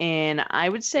surprise in, I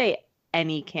would say,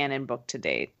 any canon book to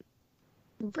date.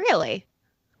 Really?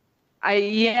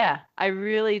 I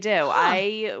really do.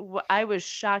 Huh. I was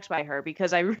shocked by her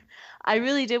because I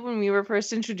really did when we were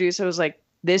first introduced. I was like,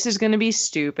 this is going to be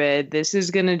stupid. This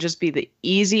is going to just be the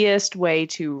easiest way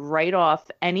to write off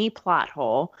any plot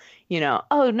hole.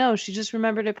 Oh no, she just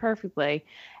remembered it perfectly.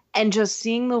 And just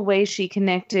seeing the way she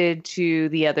connected to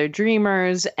the other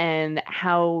Dreamers and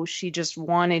how she just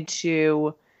wanted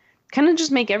to kind of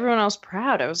just make everyone else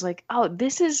proud. I was like, oh,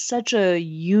 this is such a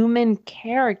human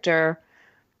character.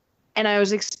 And I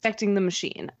was expecting the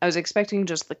machine. I was expecting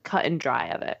just the cut and dry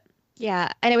of it.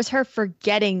 Yeah, and it was her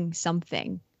forgetting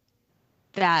something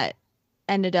that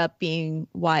ended up being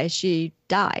why she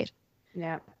died.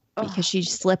 Yeah. Because she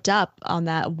slipped up on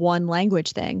that one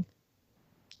language thing.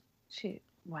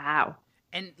 Wow.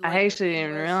 And I actually the thing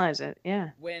didn't was, realize it. Yeah.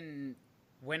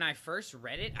 when I first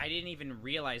read it, I didn't even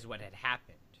realize what had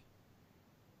happened.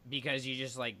 Because you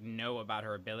just like know about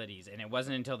her abilities, and it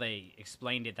wasn't until they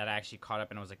explained it that I actually caught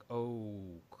up and I was like, "Oh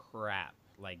crap.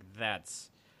 Like that's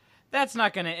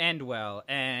not going to end well."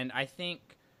 And I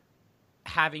think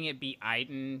having it be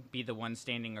Aiden be the one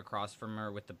standing across from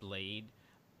her with the blade,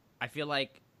 I feel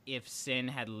like if Sin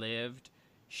had lived,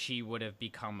 she would have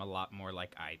become a lot more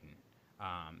like Aiden.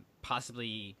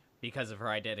 Possibly because of her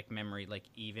eidetic memory, like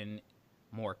even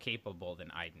more capable than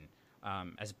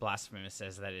Aiden, as blasphemous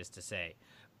as that is to say.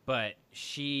 But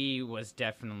she was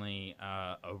definitely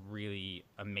a really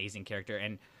amazing character.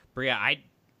 And Bria, I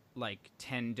like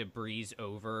tend to breeze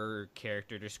over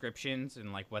character descriptions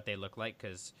and like what they look like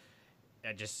because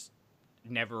I just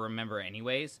never remember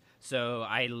anyways. So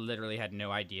I literally had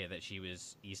no idea that she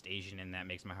was East Asian, and that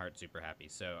makes my heart super happy.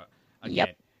 So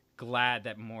again, glad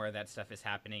that more of that stuff is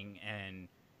happening, and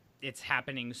it's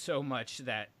happening so much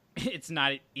that it's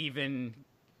not even,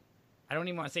 I don't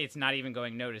even want to say it's not even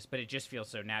going noticed, but it just feels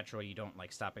so natural. You don't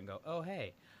like stop and go, oh,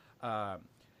 hey.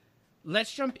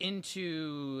 Let's jump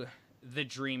into the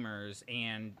Dreamers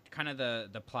and kind of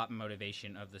the plot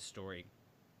motivation of the story.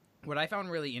 What I found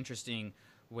really interesting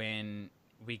when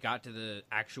we got to the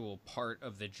actual part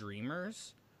of the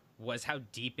Dreamers was how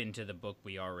deep into the book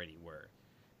we already were.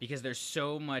 Because there's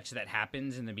so much that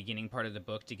happens in the beginning part of the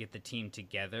book to get the team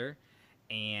together,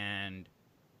 and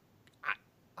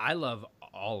I love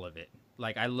all of it.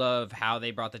 Like, I love how they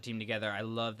brought the team together. I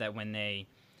love that when they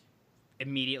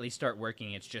immediately start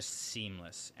working, it's just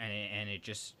seamless, and it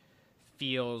just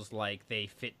feels like they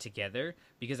fit together,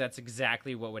 because that's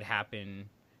exactly what would happen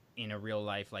in a real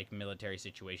life like military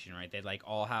situation, right? They like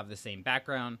all have the same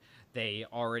background. They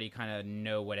already kind of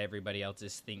know what everybody else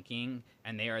is thinking,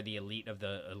 and they are the elite of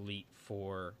the elite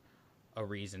for a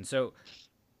reason. So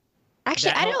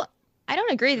actually, I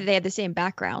don't agree that they had the same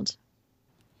background.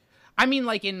 I mean,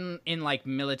 like in like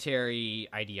military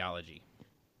ideology.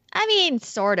 I mean,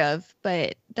 sort of,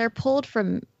 but they're pulled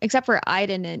from, except for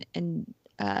Aiden and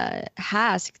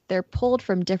Hask, they're pulled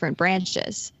from different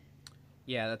branches.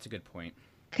 Yeah, that's a good point.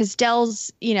 Because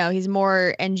Dell's, he's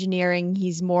more engineering.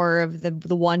 He's more of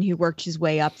the one who worked his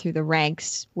way up through the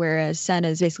ranks, whereas Senna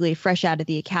is basically fresh out of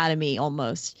the academy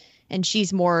almost. And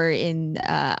she's more in,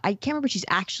 I can't remember if she's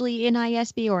actually in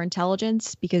ISB or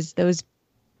intelligence, because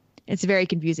it's very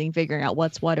confusing figuring out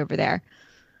what's what over there.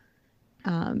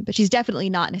 But she's definitely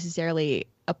not necessarily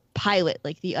a pilot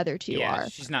like the other two are. Yeah,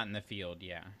 she's not in the field,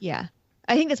 yeah. Yeah.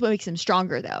 I think that's what makes them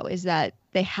stronger, though, is that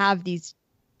they have these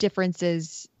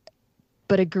differences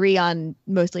but agree on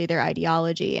mostly their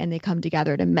ideology, and they come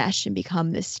together to mesh and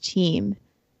become this team.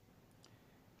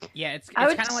 Yeah, it's I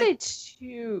would kind of say, like...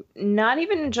 too, not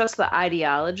even just the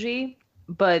ideology,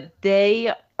 but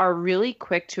they are really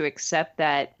quick to accept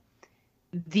that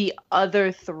the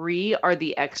other three are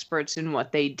the experts in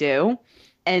what they do,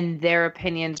 and their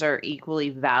opinions are equally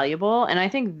valuable. And I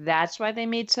think that's why they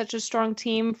made such a strong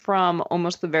team from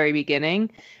almost the very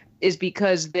beginning, is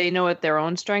because they know what their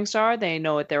own strengths are, they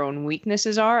know what their own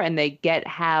weaknesses are, and they get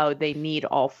how they need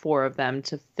all four of them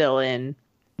to fill in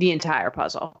the entire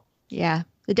puzzle. Yeah.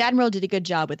 The Admiral did a good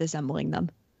job with assembling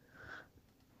them.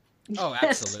 Oh,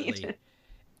 absolutely.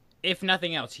 If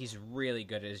nothing else, he's really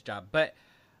good at his job. But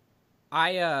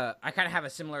I kind of have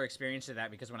a similar experience to that,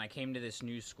 because when I came to this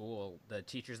new school, the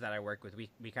teachers that I work with,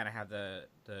 we kind of have the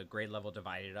grade level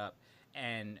divided up.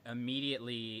 And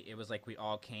immediately it was like we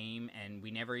all came, and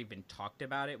we never even talked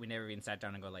about it. We never even sat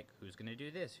down and go like, who's going to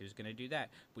do this? Who's going to do that?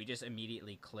 We just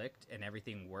immediately clicked, and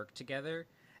everything worked together.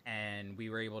 And we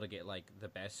were able to get like the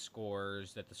best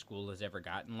scores that the school has ever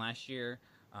gotten last year.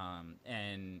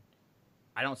 And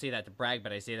I don't say that to brag,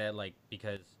 but I say that like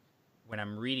because when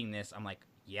I'm reading this, I'm like,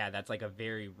 yeah, that's like a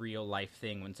very real life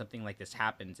thing. When something like this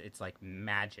happens, it's like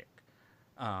magic.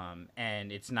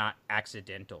 And it's not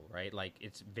accidental, right? Like,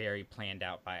 it's very planned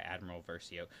out by Admiral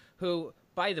Versio, who,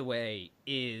 by the way,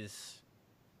 is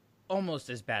almost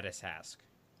as bad as Hask.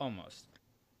 Almost.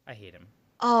 I hate him.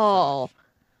 Oh, so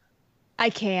I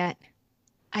can't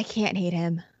hate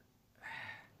him.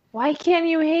 Why can't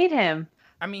you hate him?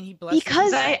 I mean, he blesses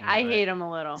because I hate him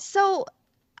a little. So,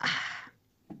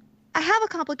 I have a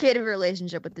complicated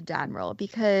relationship with the Admiral,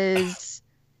 because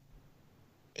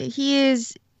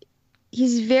he's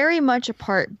very much a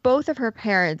part. Both of her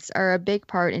parents are a big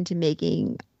part into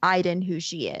making Aiden who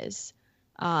she is.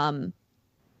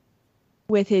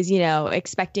 With his,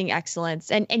 expecting excellence.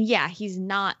 And yeah, he's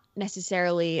not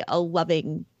necessarily a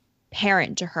loving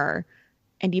parent to her.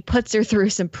 And he puts her through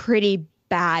some pretty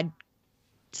bad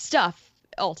stuff,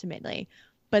 ultimately.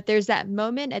 But there's that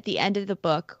moment at the end of the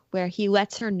book where he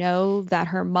lets her know that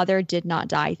her mother did not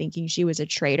die thinking she was a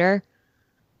traitor.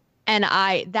 And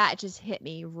that just hit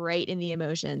me right in the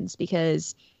emotions,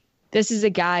 because this is a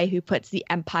guy who puts the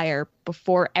Empire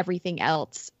before everything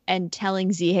else, and telling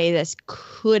Zihe this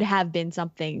could have been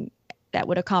something that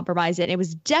would have compromised it. It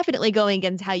was definitely going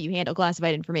against how you handle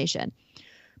classified information.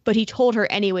 But he told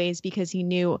her anyways because he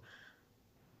knew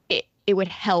it would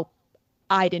help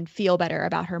Iden feel better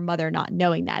about her mother not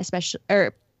knowing that, especially,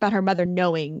 or about her mother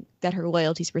knowing that her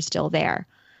loyalties were still there.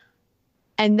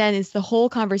 And then it's the whole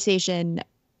conversation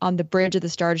on the bridge of the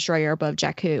Star Destroyer above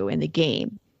Jakku in the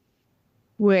game,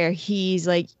 where he's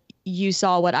like, you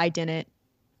saw what I didn't,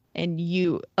 and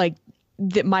you, like,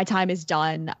 my time is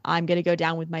done. I'm going to go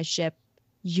down with my ship.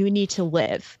 You need to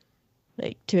live,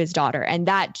 like, to his daughter. And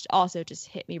that also just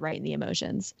hit me right in the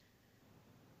emotions.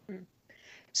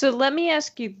 So let me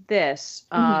ask you this,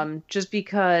 just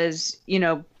because,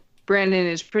 Brandon,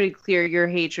 is pretty clear your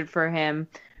hatred for him.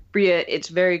 Bria, it's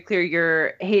very clear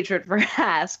your hatred for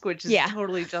Hask, which is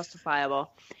totally justifiable.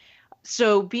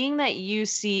 So being that you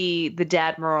see the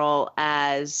Dadmiral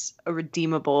as a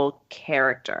redeemable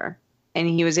character, and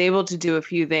he was able to do a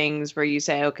few things where you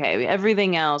say, okay,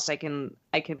 everything else I can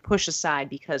push aside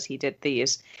because he did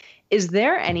these. Is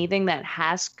there anything that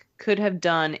Hask could have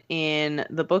done in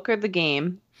the book or the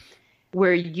game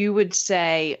where you would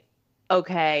say,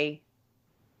 okay,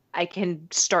 I can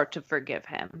start to forgive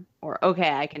him, or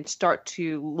okay, I can start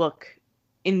to look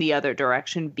in the other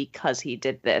direction because he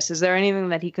did this? Is there anything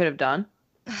that he could have done?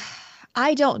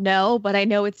 I don't know, but I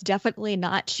know it's definitely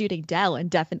not shooting Del, and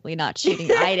definitely not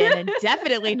shooting Iden, and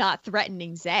definitely not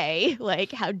threatening Zay.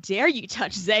 Like, how dare you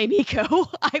touch Zay, Miko?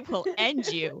 I will end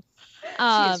you.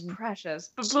 She is precious.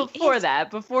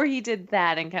 But before he did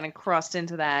that and kind of crossed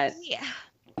into that. Yeah.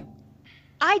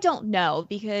 I don't know,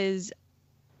 because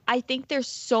I think there's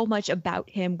so much about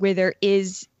him where there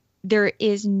is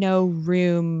no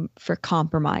room for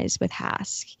compromise with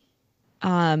Hask.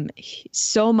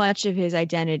 So much of his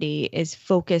identity has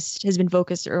been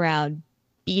focused around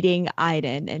beating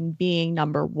Iden and being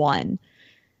number one.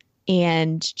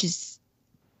 And just,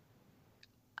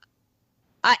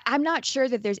 I'm not sure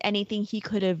that there's anything he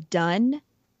could have done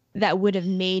that would have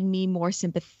made me more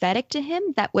sympathetic to him,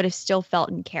 that would have still felt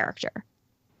in character.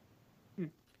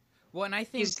 Well, and I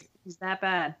think he's that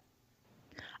bad.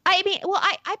 I mean, well,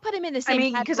 I put him in the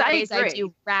same category as I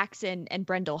do Rax and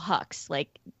Brendel Hux. Like,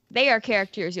 they are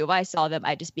characters who, if I saw them,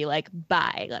 I'd just be like,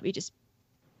 bye. Let me just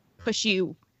push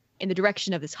you in the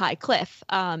direction of this high cliff.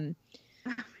 Even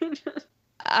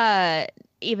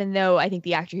though I think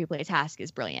the actor who plays Hask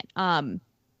is brilliant. But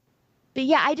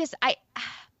yeah,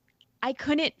 I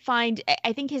couldn't find.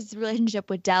 I think his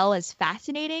relationship with Del is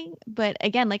fascinating, but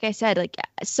again, like I said, like,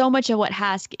 so much of what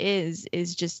Hask is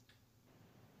just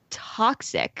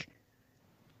toxic,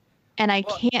 and I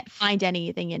can't find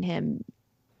anything in him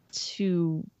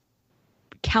to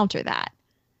counter that.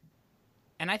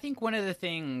 And I think one of the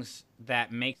things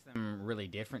that makes them really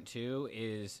different too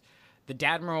is the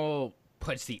Dadmiral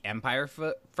puts the Empire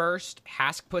first.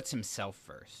 Hask puts himself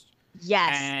first.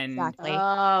 Yes, and exactly.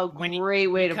 Oh, great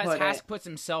way to put it. Because Hask puts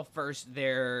himself first,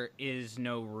 there is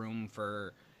no room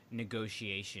for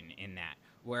negotiation in that.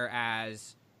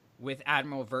 Whereas with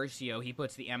Admiral Versio, he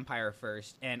puts the Empire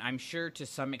first, and I'm sure to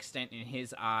some extent in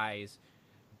his eyes,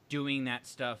 doing that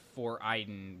stuff for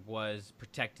Iden was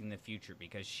protecting the future,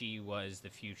 because she was the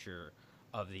future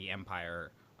of the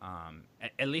Empire,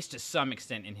 at least to some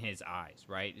extent in his eyes,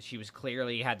 right? She was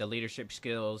clearly had the leadership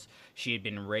skills. She had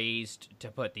been raised to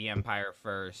put the Empire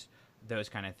first, those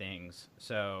kind of things.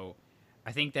 So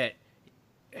I think that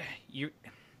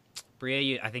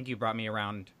Bria, I think you brought me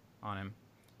around on him.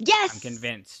 Yes! I'm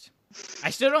convinced. I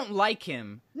still don't like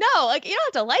him. No, like, you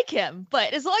don't have to like him,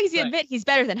 but as long as you admit he's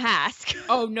better than Hask.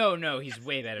 Oh, no, he's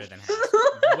way better than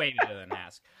Hask. Way better than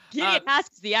Hask. Gideon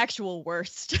Hask is the actual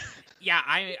worst. Yeah,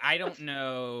 I don't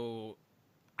know.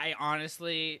 I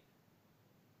honestly,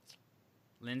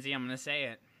 Lindsay, I'm going to say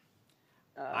it.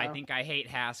 I think I hate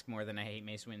Hask more than I hate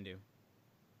Mace Windu.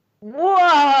 Whoa!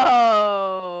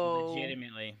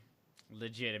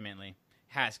 Legitimately.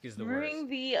 Hask is the worst. Ring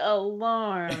the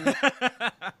alarm.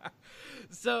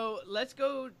 So let's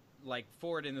go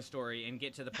forward in the story and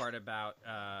get to the part about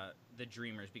the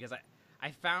Dreamers, because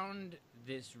I found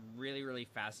this really, really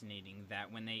fascinating that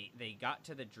when they got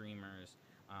to the Dreamers,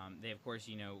 they of course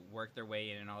work their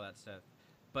way in and all that stuff,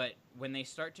 but when they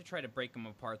start to try to break them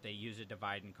apart, they use a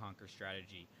divide and conquer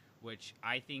strategy, which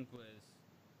I think was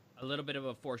a little bit of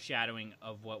a foreshadowing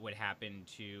of what would happen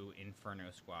to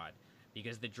Inferno Squad.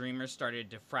 Because the Dreamers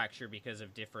started to fracture because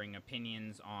of differing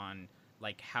opinions on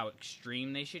how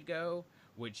extreme they should go,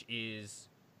 which is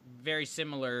very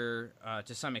similar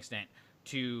to some extent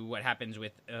to what happens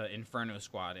with Inferno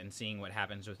Squad, and seeing what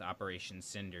happens with Operation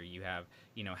Cinder. You have,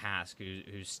 Hask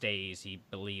who stays. He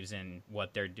believes in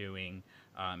what they're doing,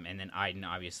 and then Iden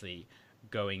obviously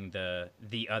going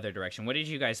the other direction. What did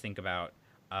you guys think about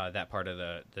that part of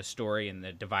the story and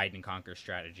the divide and conquer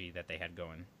strategy that they had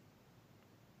going?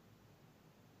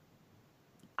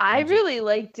 I really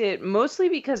liked it, mostly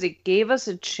because it gave us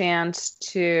a chance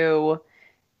to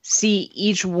see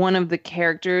each one of the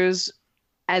characters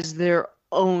as their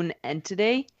own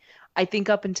entity. I think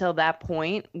up until that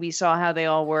point, we saw how they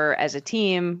all were as a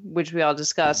team, which we all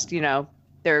discussed.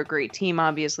 They're a great team,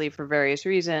 obviously, for various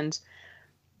reasons.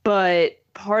 But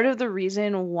part of the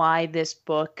reason why this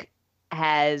book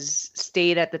has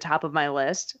stayed at the top of my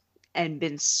list and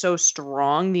been so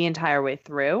strong the entire way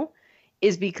through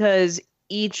is because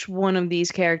each one of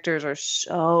these characters are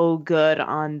so good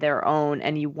on their own,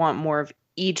 and you want more of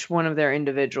each one of their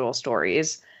individual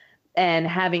stories. And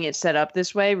having it set up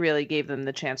this way really gave them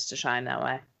the chance to shine that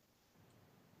way.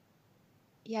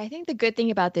 Yeah, I think the good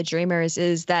thing about the Dreamers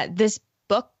is that this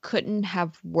book couldn't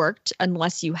have worked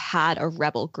unless you had a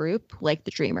rebel group like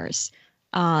the Dreamers.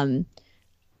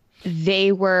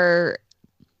 They were,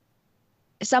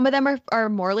 some of them are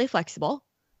morally flexible,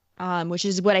 which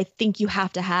is what I think you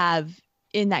have to have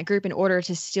in that group in order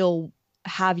to still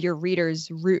have your readers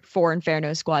root for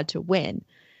Inferno Squad to win.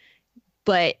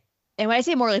 And when I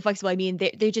say morally flexible, I mean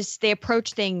they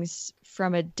approach things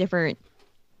from a different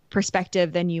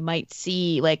perspective than you might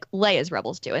see like Leia's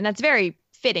rebels do, and that's very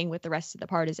fitting with the rest of the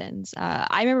partisans.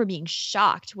 I remember being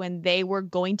shocked when they were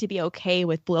going to be okay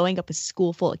with blowing up a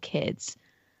school full of kids.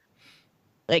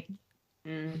 Like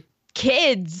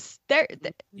kids,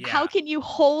 how can you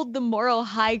hold the moral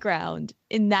high ground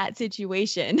in that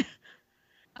situation?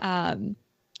 That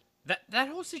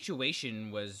whole situation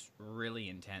was really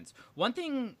intense. One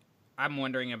thing I'm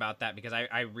wondering about that, because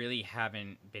I really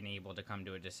haven't been able to come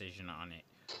to a decision on it,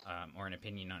 or an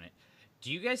opinion on it.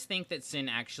 Do you guys think that Sin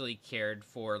actually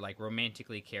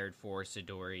romantically cared for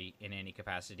Sidori in any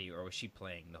capacity, or was she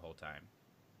playing the whole time?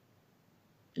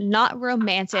 Not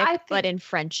romantic, but in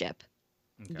friendship.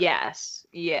 Okay. Yes.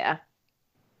 Yeah.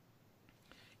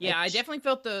 Yeah, I definitely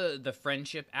felt the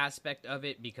friendship aspect of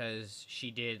it, because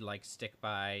she did stick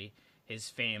by his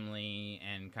family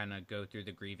and kind of go through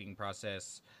the grieving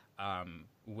process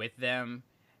with them.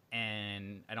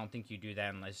 And I don't think you do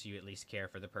that unless you at least care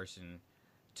for the person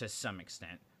to some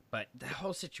extent. But the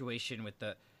whole situation with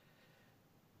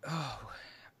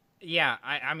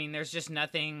I mean, there's just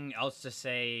nothing else to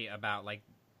say about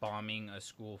bombing a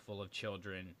school full of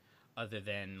children other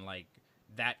than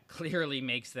that clearly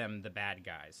makes them the bad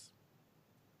guys.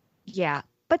 Yeah.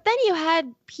 But then you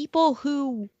had people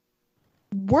who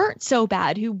weren't so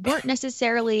bad, who weren't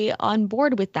necessarily on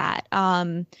board with that.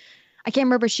 I can't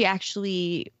remember if she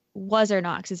actually was or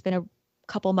not, because it's been a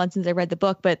couple months since I read the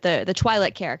book, but the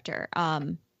Twilight character,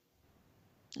 I'm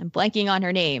blanking on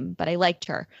her name, but I liked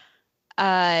her.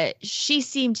 She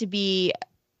seemed to be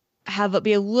a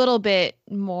little bit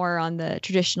more on the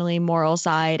traditionally moral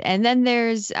side. And then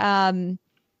there's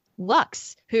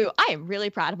Lux, who I am really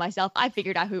proud of myself. I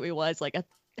figured out who he was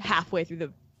halfway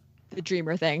through the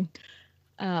Dreamer thing.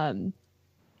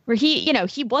 Where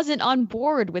he wasn't on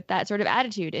board with that sort of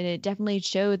attitude, and it definitely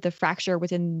showed the fracture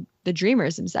within the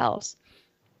Dreamers themselves.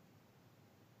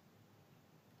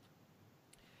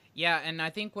 Yeah, and I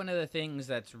think one of the things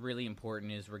that's really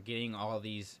important is we're getting all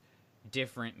these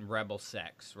different rebel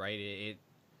sects, right? It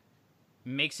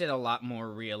makes it a lot more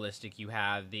realistic. You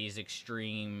have these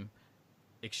extremists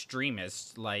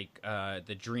like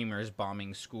the Dreamers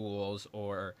bombing schools,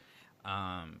 or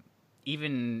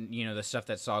even the stuff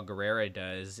that Saw Gerrera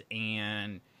does,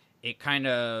 and it kind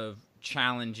of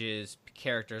challenges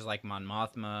characters like Mon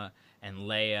Mothma and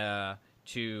Leia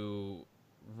to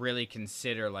really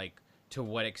consider to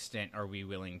what extent are we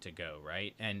willing to go,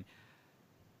 right? And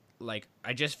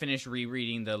I just finished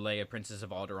rereading the Leia Princess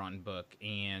of Alderaan book,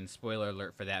 and spoiler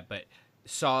alert for that, but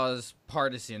Saw's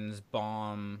partisans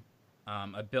bomb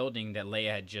a building that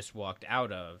Leia had just walked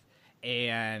out of.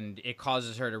 And it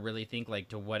causes her to really think,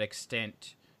 to what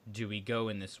extent do we go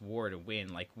in this war to win?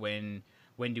 When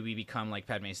do we become, like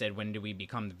Padme said, when do we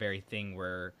become the very thing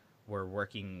we're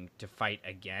working to fight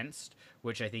against?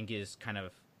 Which I think is kind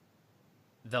of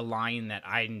the line that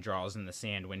Iden draws in the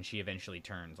sand when she eventually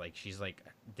turns. She's like,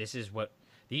 this is what...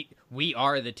 we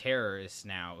are the terrorists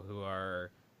now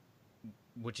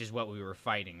which is what we were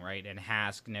fighting, right? And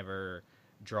Hask never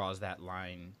draws that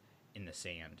line in the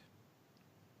sand.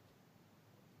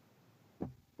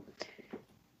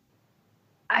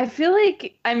 I feel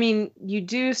like, I mean, you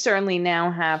do certainly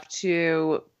now have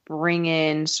to bring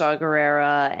in Saw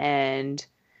Gerrera and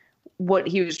what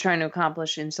he was trying to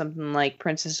accomplish in something like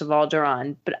Princess of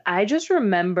Alderaan. But I just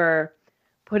remember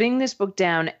putting this book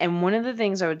down, and one of the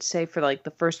things I would say for like the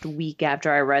first week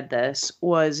after I read this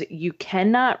was you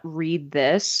cannot read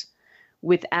this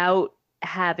without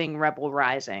having Rebel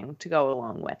Rising to go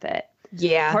along with it.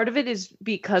 Yeah. Part of it is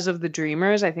because of the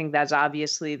Dreamers. I think that's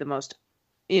obviously the most,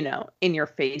 in your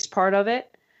face part of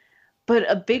it. But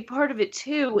a big part of it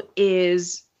too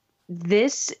is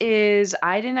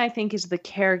Iden, I think, is the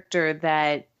character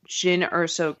that Jyn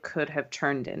Erso could have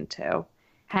turned into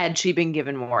had she been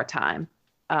given more time.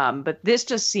 But this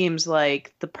just seems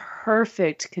like the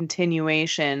perfect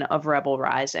continuation of Rebel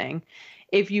Rising.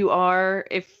 If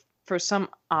for some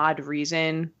odd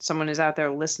reason someone is out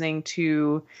there listening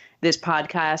to this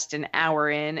podcast an hour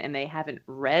in and they haven't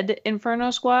read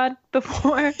Inferno Squad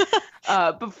before,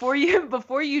 before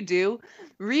you do,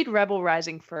 read Rebel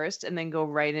Rising first and then go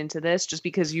right into this, just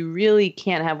because you really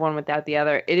can't have one without the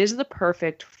other. It is the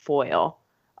perfect foil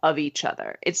of each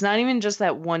other. It's not even just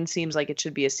that one seems like it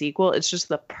should be a sequel. It's just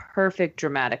the perfect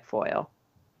dramatic foil.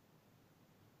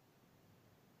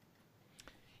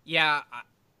 Yeah,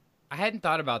 I hadn't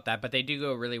thought about that, but they do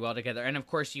go really well together. And of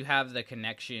course, you have the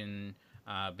connection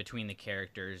between the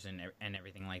characters and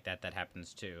everything like that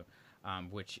happens too,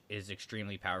 which is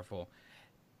extremely powerful.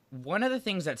 One of the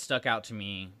things that stuck out to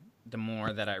me the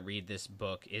more that I read this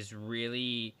book is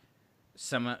really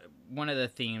one of the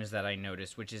themes that I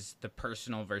noticed, which is the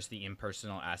personal versus the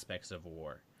impersonal aspects of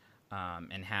war,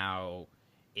 and how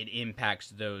it impacts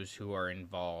those who are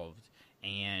involved.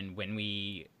 And when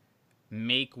we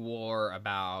make war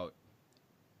about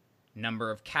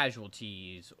number of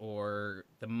casualties or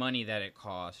the money that it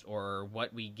cost or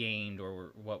what we gained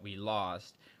or what we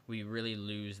lost, we really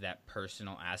lose that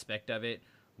personal aspect of it,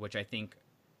 which I think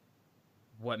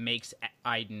what makes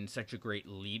Iden such a great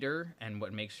leader and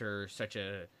what makes her such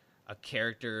a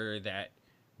character that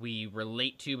we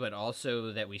relate to, but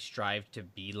also that we strive to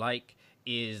be like,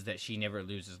 is that she never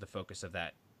loses the focus of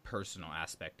that personal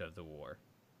aspect of the war.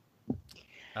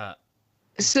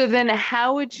 So then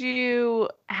how would you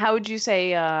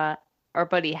say our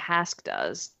buddy Hask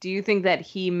does? Do you think that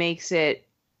he makes it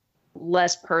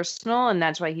less personal and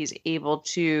that's why he's able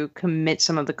to commit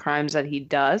some of the crimes that he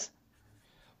does?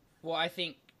 Well, I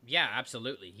think, yeah,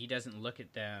 absolutely. He doesn't look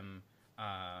at them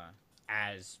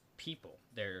as people.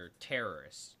 They're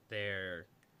terrorists. They're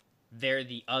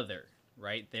the other,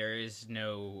 right? There is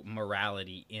no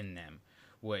morality in them,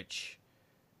 which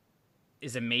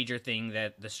is a major thing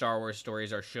that the Star Wars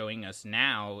stories are showing us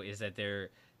now, is that there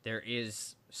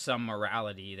is some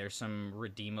morality. There's some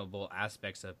redeemable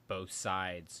aspects of both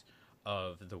sides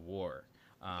of the war.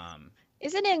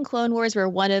 Isn't it in Clone Wars where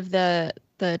one of the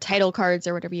title cards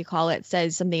or whatever you call it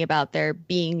says something about there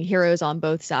being heroes on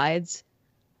both sides?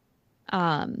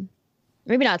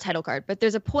 Maybe not a title card, but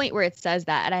there's a point where it says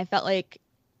that, and I felt like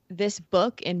this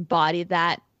book embodied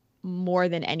that more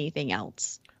than anything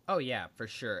else. Oh yeah, for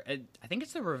sure. I think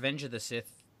it's the Revenge of the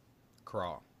Sith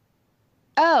crawl.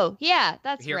 Oh yeah,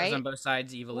 that's Heroes right. on both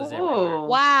sides, evil is Whoa. everywhere.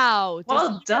 Wow.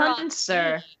 Well done,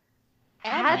 sir.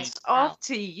 Hats off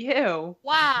to you.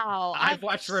 Wow. I've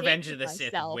watched Revenge of the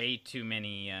Sith Sith way too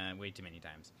many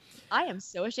times. I am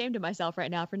so ashamed of myself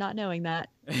right now for not knowing that.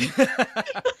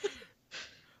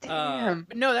 Damn.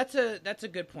 No, that's a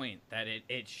good point, that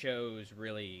it shows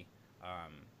really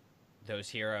those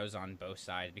heroes on both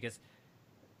sides, because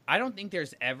I don't think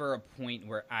there's ever a point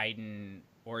where Iden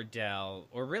or Del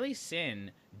or really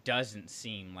Sin doesn't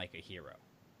seem like a hero.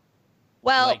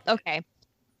 Well, okay.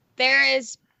 There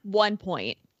is one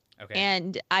point. Okay.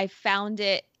 And I found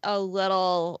it a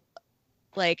little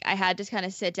like I had to kind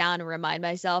of sit down and remind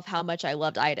myself how much I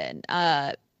loved Iden.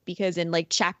 Because in like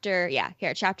chapter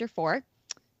 4,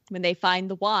 when they find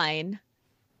the wine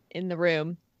in the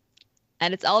room,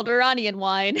 and it's Alderaanian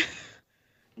wine,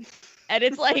 and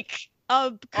it's like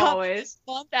a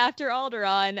month after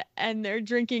Alderaan, and they're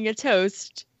drinking a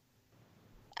toast,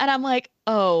 and I'm like,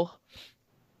 oh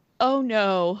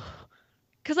no,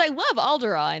 because I love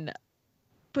Alderaan,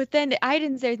 but then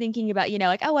Iden's there thinking about,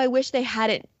 like, oh, I wish they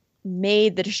hadn't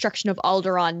made the destruction of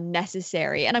Alderaan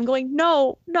necessary, and I'm going,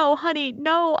 no, honey,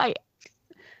 no,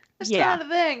 That's not a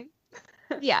thing.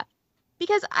 Yeah,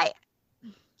 because I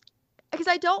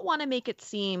don't want to make it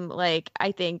seem like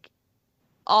I think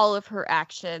all of her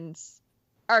actions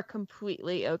are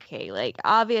completely okay. Like,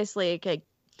 obviously, okay,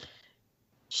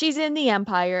 she's in the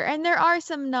Empire, and there are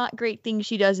some not great things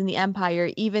she does in the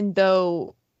Empire, even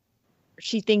though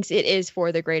she thinks it is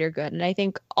for the greater good. And I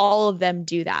think all of them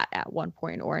do that at one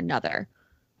point or another.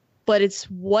 but it's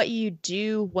what you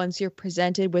do once you're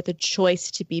presented with a choice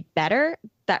to be better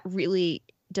that really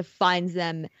defines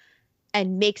them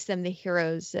and makes them the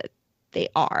heroes that they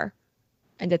are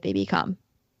and that they become.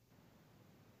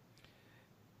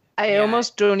 I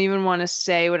almost don't even want to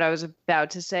say what I was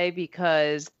about to say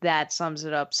because that sums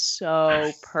it up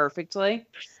so perfectly.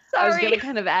 Sorry. I was going to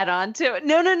kind of add on to it.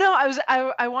 No.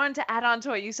 I wanted to add on to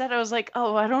what you said. I was like,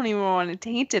 oh, I don't even want to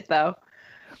taint it though.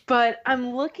 But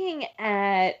I'm looking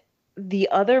at the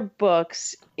other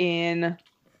books I'm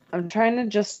trying to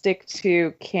just stick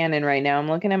to canon right now. I'm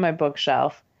looking at my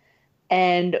bookshelf.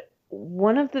 And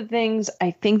one of the things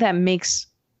I think that makes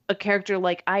a character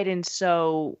like Aiden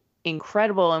so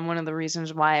incredible, and one of the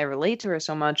reasons why I relate to her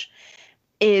so much,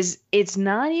 is it's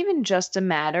not even just a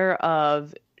matter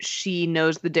of she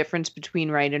knows the difference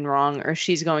between right and wrong or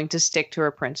she's going to stick to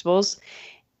her principles.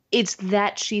 It's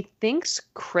that she thinks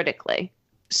critically.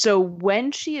 So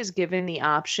when she is given the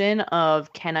option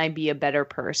of, can I be a better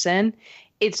person?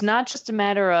 It's not just a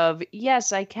matter of,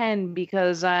 yes, I can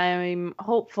because I'm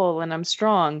hopeful and I'm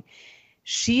strong.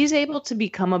 She's able to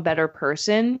become a better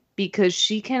person because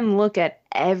she can look at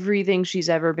everything she's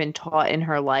ever been taught in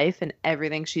her life and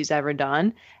everything she's ever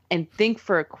done and think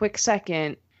for a quick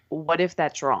second, what if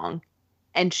that's wrong?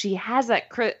 And she has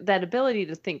that ability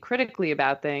to think critically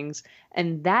about things,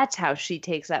 and that's how she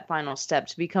takes that final step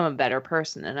to become a better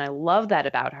person. And I love that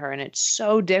about her, and it's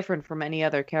so different from any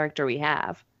other character we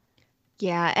have.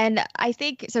 Yeah, and I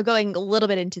think, so going a little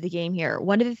bit into the game here,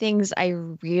 one of the things I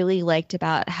really liked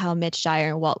about how Mitch Dyer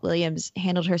and Walt Williams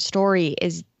handled her story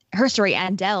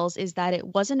and Dell's, is that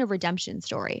it wasn't a redemption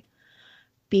story.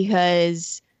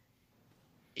 Because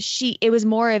it was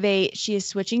more of she is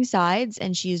switching sides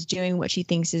and she is doing what she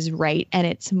thinks is right. And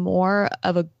it's more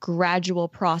of a gradual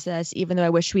process, even though I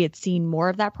wish we had seen more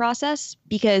of that process.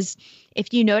 Because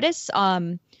if you notice,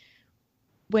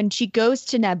 when she goes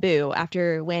to Naboo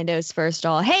after Lando's first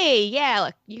hey, yeah,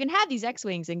 look, you can have these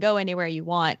X-Wings and go anywhere you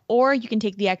want, or you can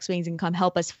take the X-Wings and come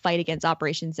help us fight against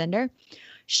Operation Cinder.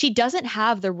 She doesn't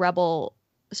have the Rebel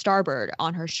Starbird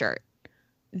on her shirt.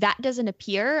 That doesn't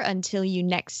appear until you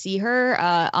next see her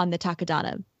on the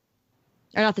Takodana.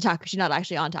 Or not she's not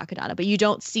actually on Takodana, but you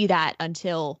don't see that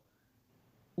until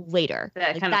later.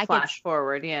 That kind of flash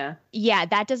forward, yeah. Yeah,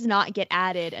 that does not get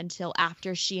added until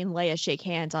after she and Leia shake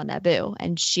hands on Naboo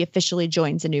and she officially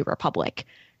joins the New Republic.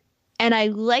 And I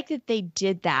like that they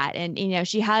did that. And,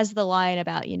 she has the line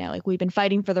about, we've been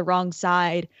fighting for the wrong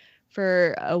side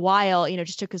for a while, it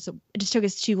just took us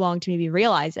too long to maybe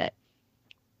realize it.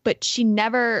 But there's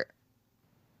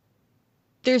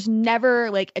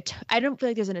never I don't feel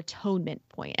like there's an atonement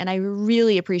point. And I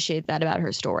really appreciate that about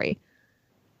her story.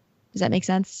 Does that make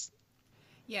sense?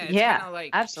 Yeah, it's kind of like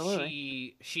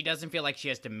absolutely. She doesn't feel like she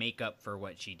has to make up for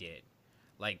what she did.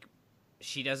 Like,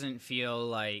 she doesn't feel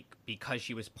like because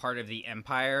she was part of the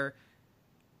Empire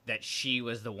that she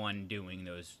was the one doing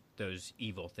those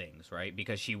evil things, right?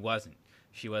 Because she wasn't.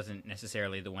 She wasn't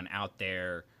necessarily the one out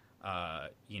there,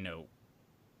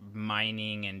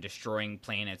 mining and destroying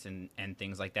planets and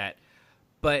things like that.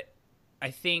 But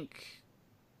I think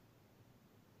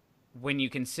when you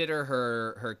consider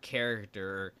her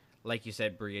character, like you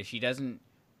said, Bria, she doesn't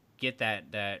get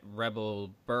that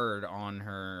rebel bird on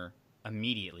her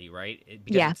immediately, right?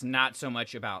 Because it's not so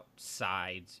much about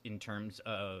sides in terms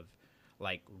of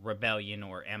like rebellion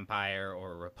or empire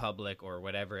or republic or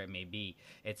whatever it may be.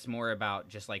 It's more about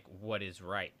just like what is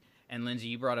right. And Lindsay,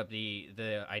 you brought up the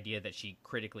idea that she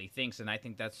critically thinks, and I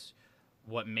think that's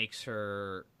what makes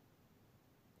her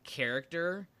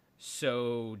character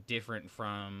so different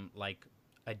from like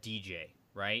a DJ,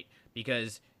 right?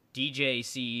 Because DJ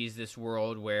sees this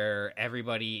world where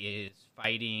everybody is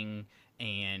fighting,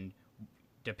 and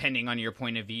depending on your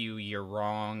point of view, you're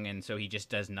wrong, and so he just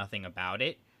does nothing about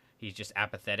it. He's just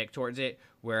apathetic towards it.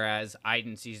 Whereas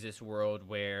Aiden sees this world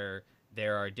where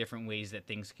there are different ways that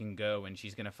things can go, and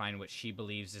she's going to find what she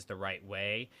believes is the right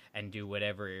way and do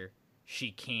whatever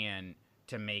she can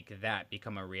to make that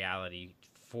become a reality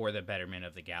for the betterment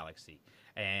of the galaxy.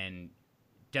 And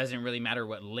doesn't really matter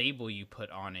what label you put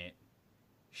on it,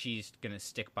 she's going to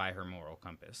stick by her moral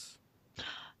compass.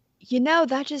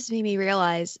 That just made me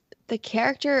realize the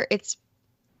character it's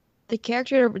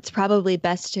probably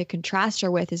best to contrast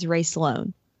her with is Ray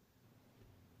Sloane.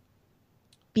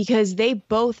 Because they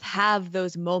both have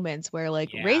those moments where,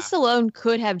 Ray Sloane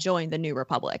could have joined the New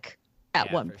Republic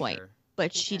at one point, sure.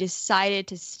 But she decided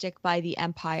to stick by the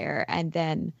Empire and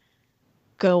then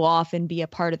go off and be a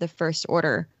part of the First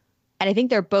Order. And I think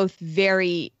they're both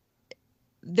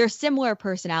they're similar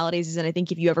personalities, and I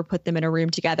think if you ever put them in a room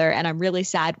together, and I'm really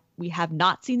sad we have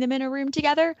not seen them in a room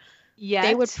together,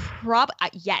 they would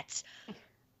yet.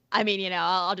 I mean, you know,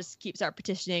 I'll just start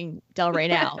petitioning Del Rey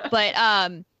now. But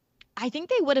I think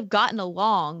they would have gotten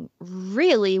along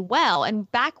really well.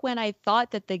 And back when I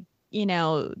thought that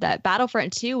that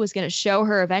Battlefront 2 was going to show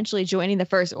her eventually joining the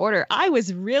First Order, I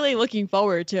was really looking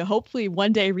forward to hopefully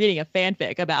one day reading a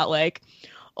fanfic about like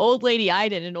old lady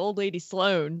Iden and old lady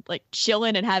Sloane like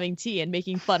chilling and having tea and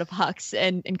making fun of Hux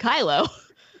and Kylo.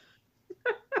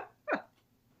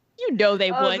 You know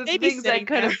they would. They'd be that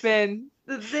could have been.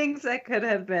 The things that could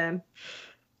have been.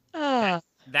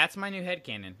 That's my new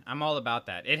headcanon. I'm all about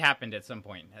that. It happened at some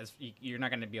point. You're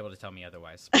not going to be able to tell me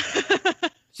otherwise.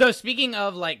 So speaking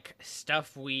of like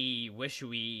stuff we wish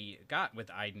we got with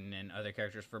Iden and other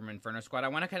characters from Inferno Squad, I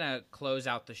want to kind of close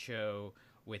out the show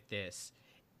with this.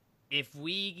 If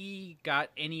we got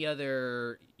any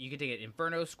other, you could take it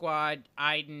Inferno Squad,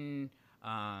 Iden,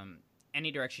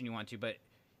 any direction you want to, but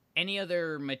any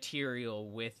other material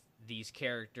with these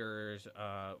characters,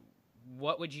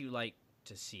 what would you like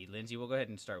to see? Lindsay, we'll go ahead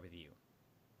and start with you.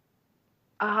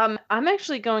 I'm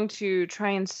actually going to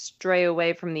try and stray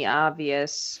away from the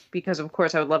obvious because, of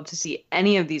course, I would love to see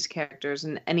any of these characters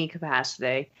in any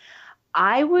capacity.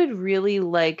 I would really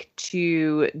like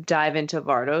to dive into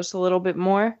Vardos a little bit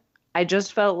more. I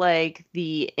just felt like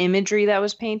the imagery that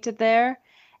was painted there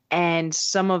and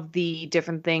some of the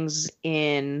different things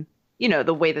in, you know,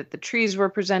 the way that the trees were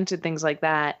presented, things like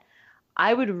that.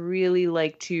 I would really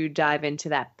like to dive into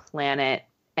that planet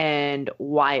and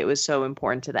why it was so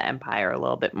important to the Empire a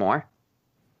little bit more.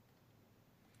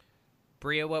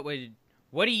 Bria, what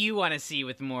do you want to see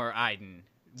with more Iden?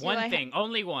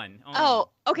 Only one. Oh,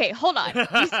 okay, hold on.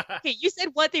 You said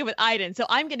one thing with Iden, so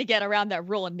I'm going to get around that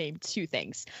rule and name two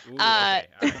things. Ooh, okay.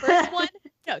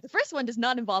 The first one does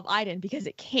not involve Iden because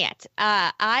it can't.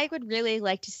 I would really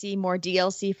like to see more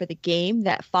DLC for the game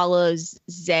that follows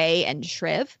Zay and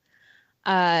Shriv.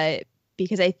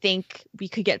 Because I think we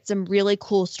could get some really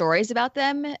cool stories about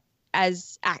them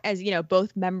as you know,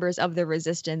 both members of the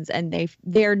Resistance, and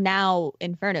they're now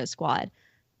Inferno Squad.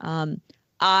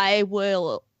 I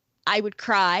would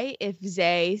cry if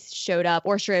Zay showed up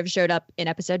or Shriv showed up in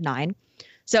episode 9.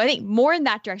 So I think more in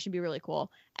that direction would be really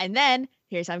cool. And then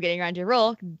here's how I'm getting around your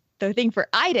role. The thing for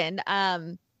Iden,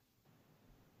 I'd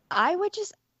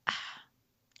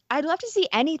love to see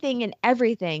anything and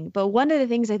everything, but one of the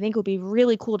things I think would be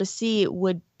really cool to see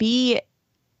would be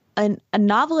a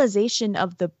novelization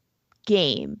of the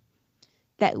game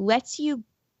that lets you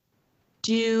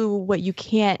do what you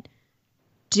can't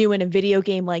do in a video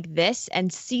game like this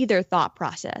and see their thought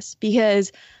process.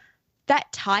 Because that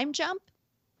time jump,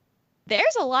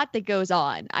 there's a lot that goes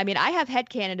on. I mean, I have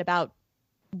headcanon about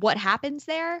what happens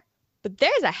there, but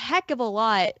there's a heck of a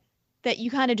lot that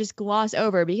you kind of just gloss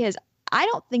over because I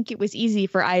don't think it was easy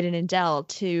for Iden and Del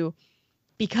to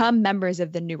become members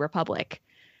of the New Republic.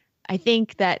 I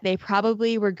think that they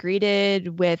probably were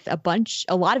greeted with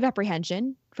a lot of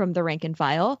apprehension from the rank and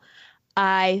file.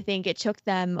 I think it took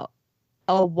them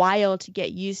a while to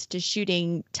get used to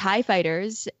shooting TIE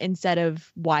fighters instead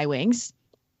of Y-Wings.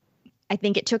 I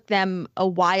think it took them a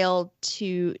while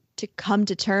to come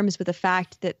to terms with the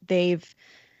fact that they've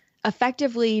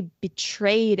effectively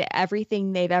betrayed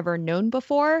everything they've ever known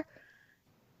before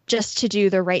just to do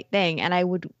the right thing. And I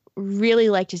would really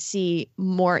like to see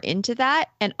more into that,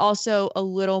 and also a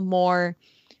little more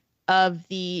of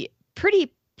the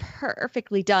pretty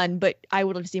perfectly done, but I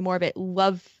would like to see more of it,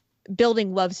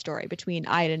 building love story between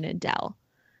Iden and Del.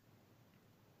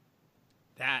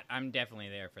 That, I'm definitely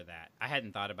there for that. I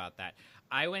hadn't thought about that.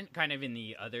 I went kind of in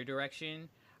the other direction.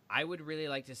 I would really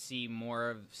like to see more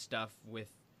of stuff with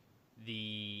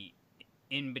the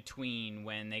in between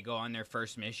when they go on their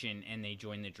first mission and they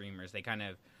join the Dreamers. They kind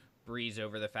of breeze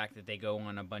over the fact that they go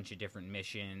on a bunch of different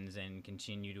missions and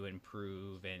continue to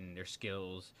improve, and their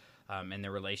skills and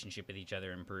their relationship with each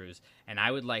other improves. And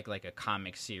I would like a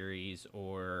comic series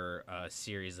or a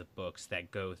series of books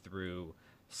that go through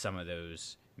some of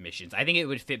those missions. I think it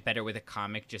would fit better with a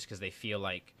comic just because they feel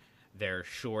like they're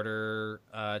shorter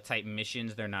type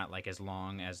missions. They're not like as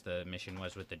long as the mission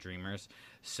was with the Dreamers.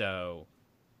 So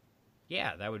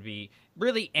yeah, that would be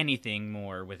really anything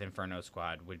more with Inferno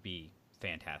Squad would be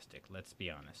fantastic. Let's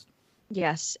be honest.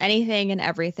 Yes, anything and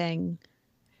everything.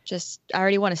 Just, I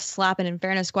already want to slap an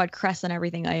Inferno Squad crest on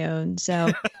everything I own.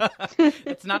 So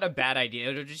it's not a bad idea.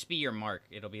 It'll just be your mark.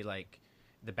 It'll be like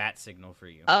the bat signal for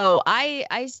you. Oh,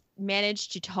 I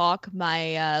managed to talk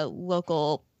my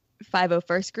local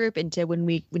 501st group into when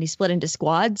he split into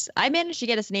squads. I managed to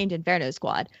get us named Inferno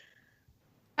Squad.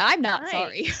 I'm not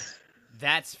sorry.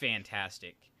 That's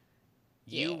fantastic.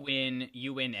 You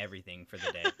Yeah. win everything for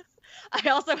the day. I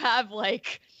also have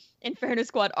like Inferno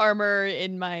Squad armor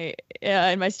in my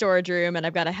storage room, and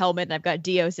I've got a helmet, and I've got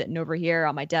Dio sitting over here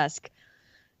on my desk.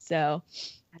 So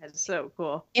that's so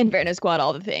cool. Inferno Squad,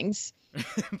 all the things.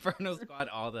 Inferno Squad,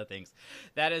 all the things.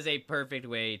 That is a perfect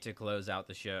way to close out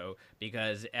the show,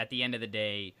 because at the end of the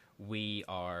day, we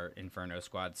are Inferno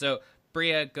Squad. So,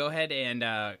 Bria, go ahead and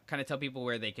kind of tell people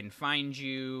where they can find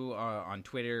you on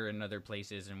Twitter and other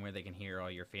places, and where they can hear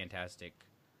all your fantastic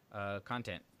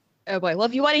content. Oh boy. Well,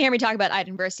 if you want to hear me talk about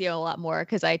Iden Versio a lot more,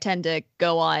 because I tend to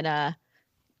go on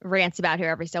rants about her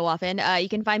every so often, you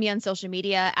can find me on social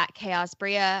media at Chaos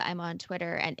Bria. I'm on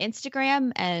Twitter and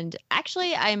Instagram, and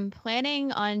actually I'm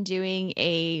planning on doing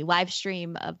a live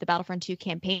stream of the Battlefront 2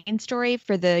 campaign story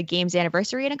for the game's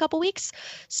anniversary in a couple weeks.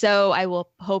 So I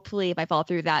will hopefully, if I follow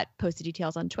through that, post the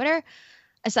details on Twitter.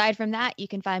 Aside from that, you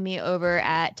can find me over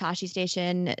at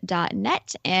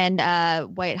TashiStation.net, and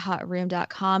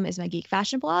WhiteHotRoom.com is my geek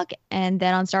fashion blog, and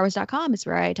then on StarWars.com is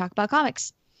where I talk about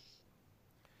comics.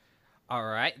 All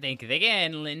right. Thank you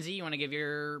again. Lindsay, you want to give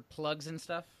your plugs and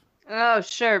stuff? Oh,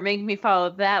 sure. Make me follow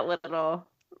that little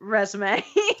resume.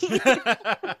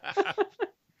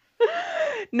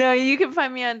 No, you can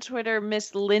find me on Twitter,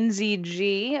 Miss Lindsay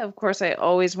G. Of course, I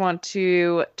always want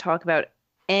to talk about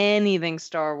anything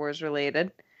Star Wars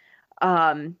related.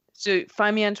 So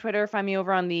find me on Twitter, find me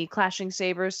over on the Clashing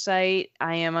Sabers site.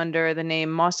 I am under the name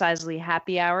Moss Eisley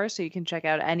Happy Hour, so you can check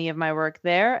out any of my work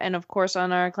there. And of course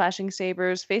on our Clashing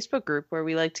Sabers Facebook group, where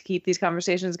we like to keep these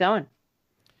conversations going.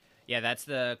 Yeah, that's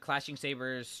the Clashing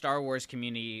Sabers Star Wars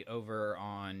community over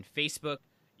on Facebook.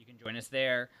 You can join us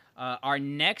there. Our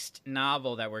next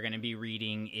novel that we're going to be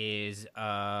reading is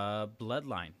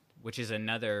Bloodline, which is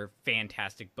another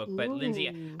fantastic book. But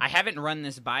Lindsay, I haven't run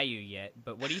this by you yet,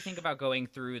 but what do you think about going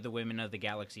through the Women of the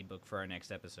Galaxy book for our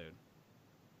next episode?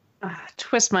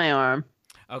 Twist my arm.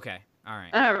 Okay. All right.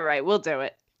 All right, we'll do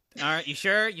it. All right. You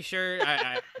sure? You sure?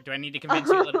 Do I need to convince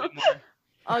you a little bit more?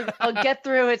 I'll get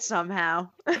through it somehow.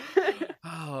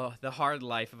 Oh, the hard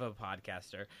life of a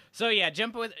podcaster. So yeah,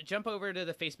 jump over to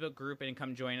the Facebook group and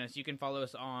come join us. You can follow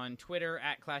us on Twitter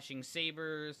at Clashing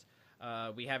Sabers.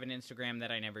 We have an Instagram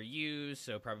that I never use,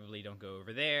 so probably don't go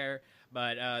over there.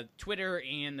 But Twitter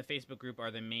and the Facebook group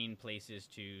are the main places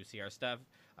to see our stuff.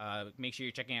 Make sure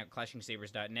you're checking out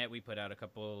ClashingSabers.net. We put out a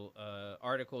couple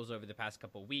articles over the past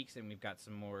couple weeks, and we've got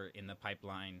some more in the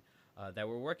pipeline that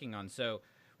we're working on. So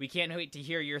we can't wait to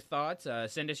hear your thoughts.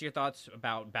 Send us your thoughts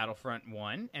about Battlefront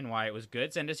 1 and why it was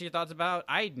good. Send us your thoughts about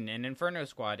Iden and Inferno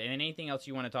Squad and anything else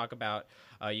you want to talk about.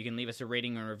 You can leave us a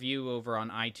rating and review over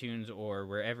on iTunes or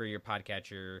wherever your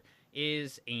podcatcher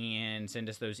is, and send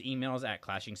us those emails at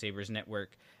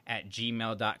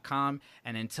ClashingSabersNetwork@gmail.com.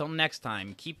 And until next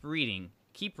time, keep reading,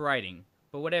 keep writing,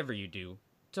 but whatever you do,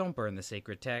 don't burn the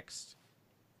sacred text.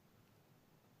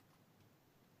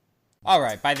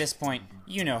 Alright, by this point,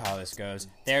 you know how this goes.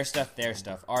 Their stuff,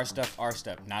 our stuff, our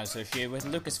stuff. Not associated with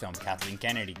Lucasfilm. Kathleen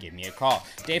Kennedy, give me a call.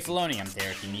 Dave Filoni, I'm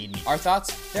there if you need me. Our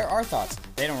thoughts, they're our thoughts.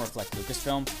 They don't reflect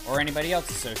Lucasfilm or anybody else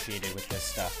associated with this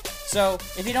stuff. So,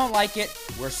 if you don't like it,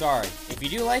 we're sorry. If you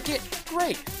do like it,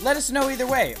 great. Let us know either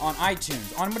way, on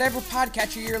iTunes, on whatever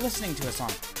podcatcher you're listening to us on.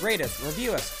 Rate us,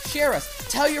 review us, share us,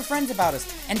 tell your friends about us,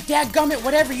 and dadgummit,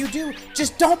 whatever you do,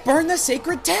 just don't burn the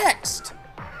sacred text!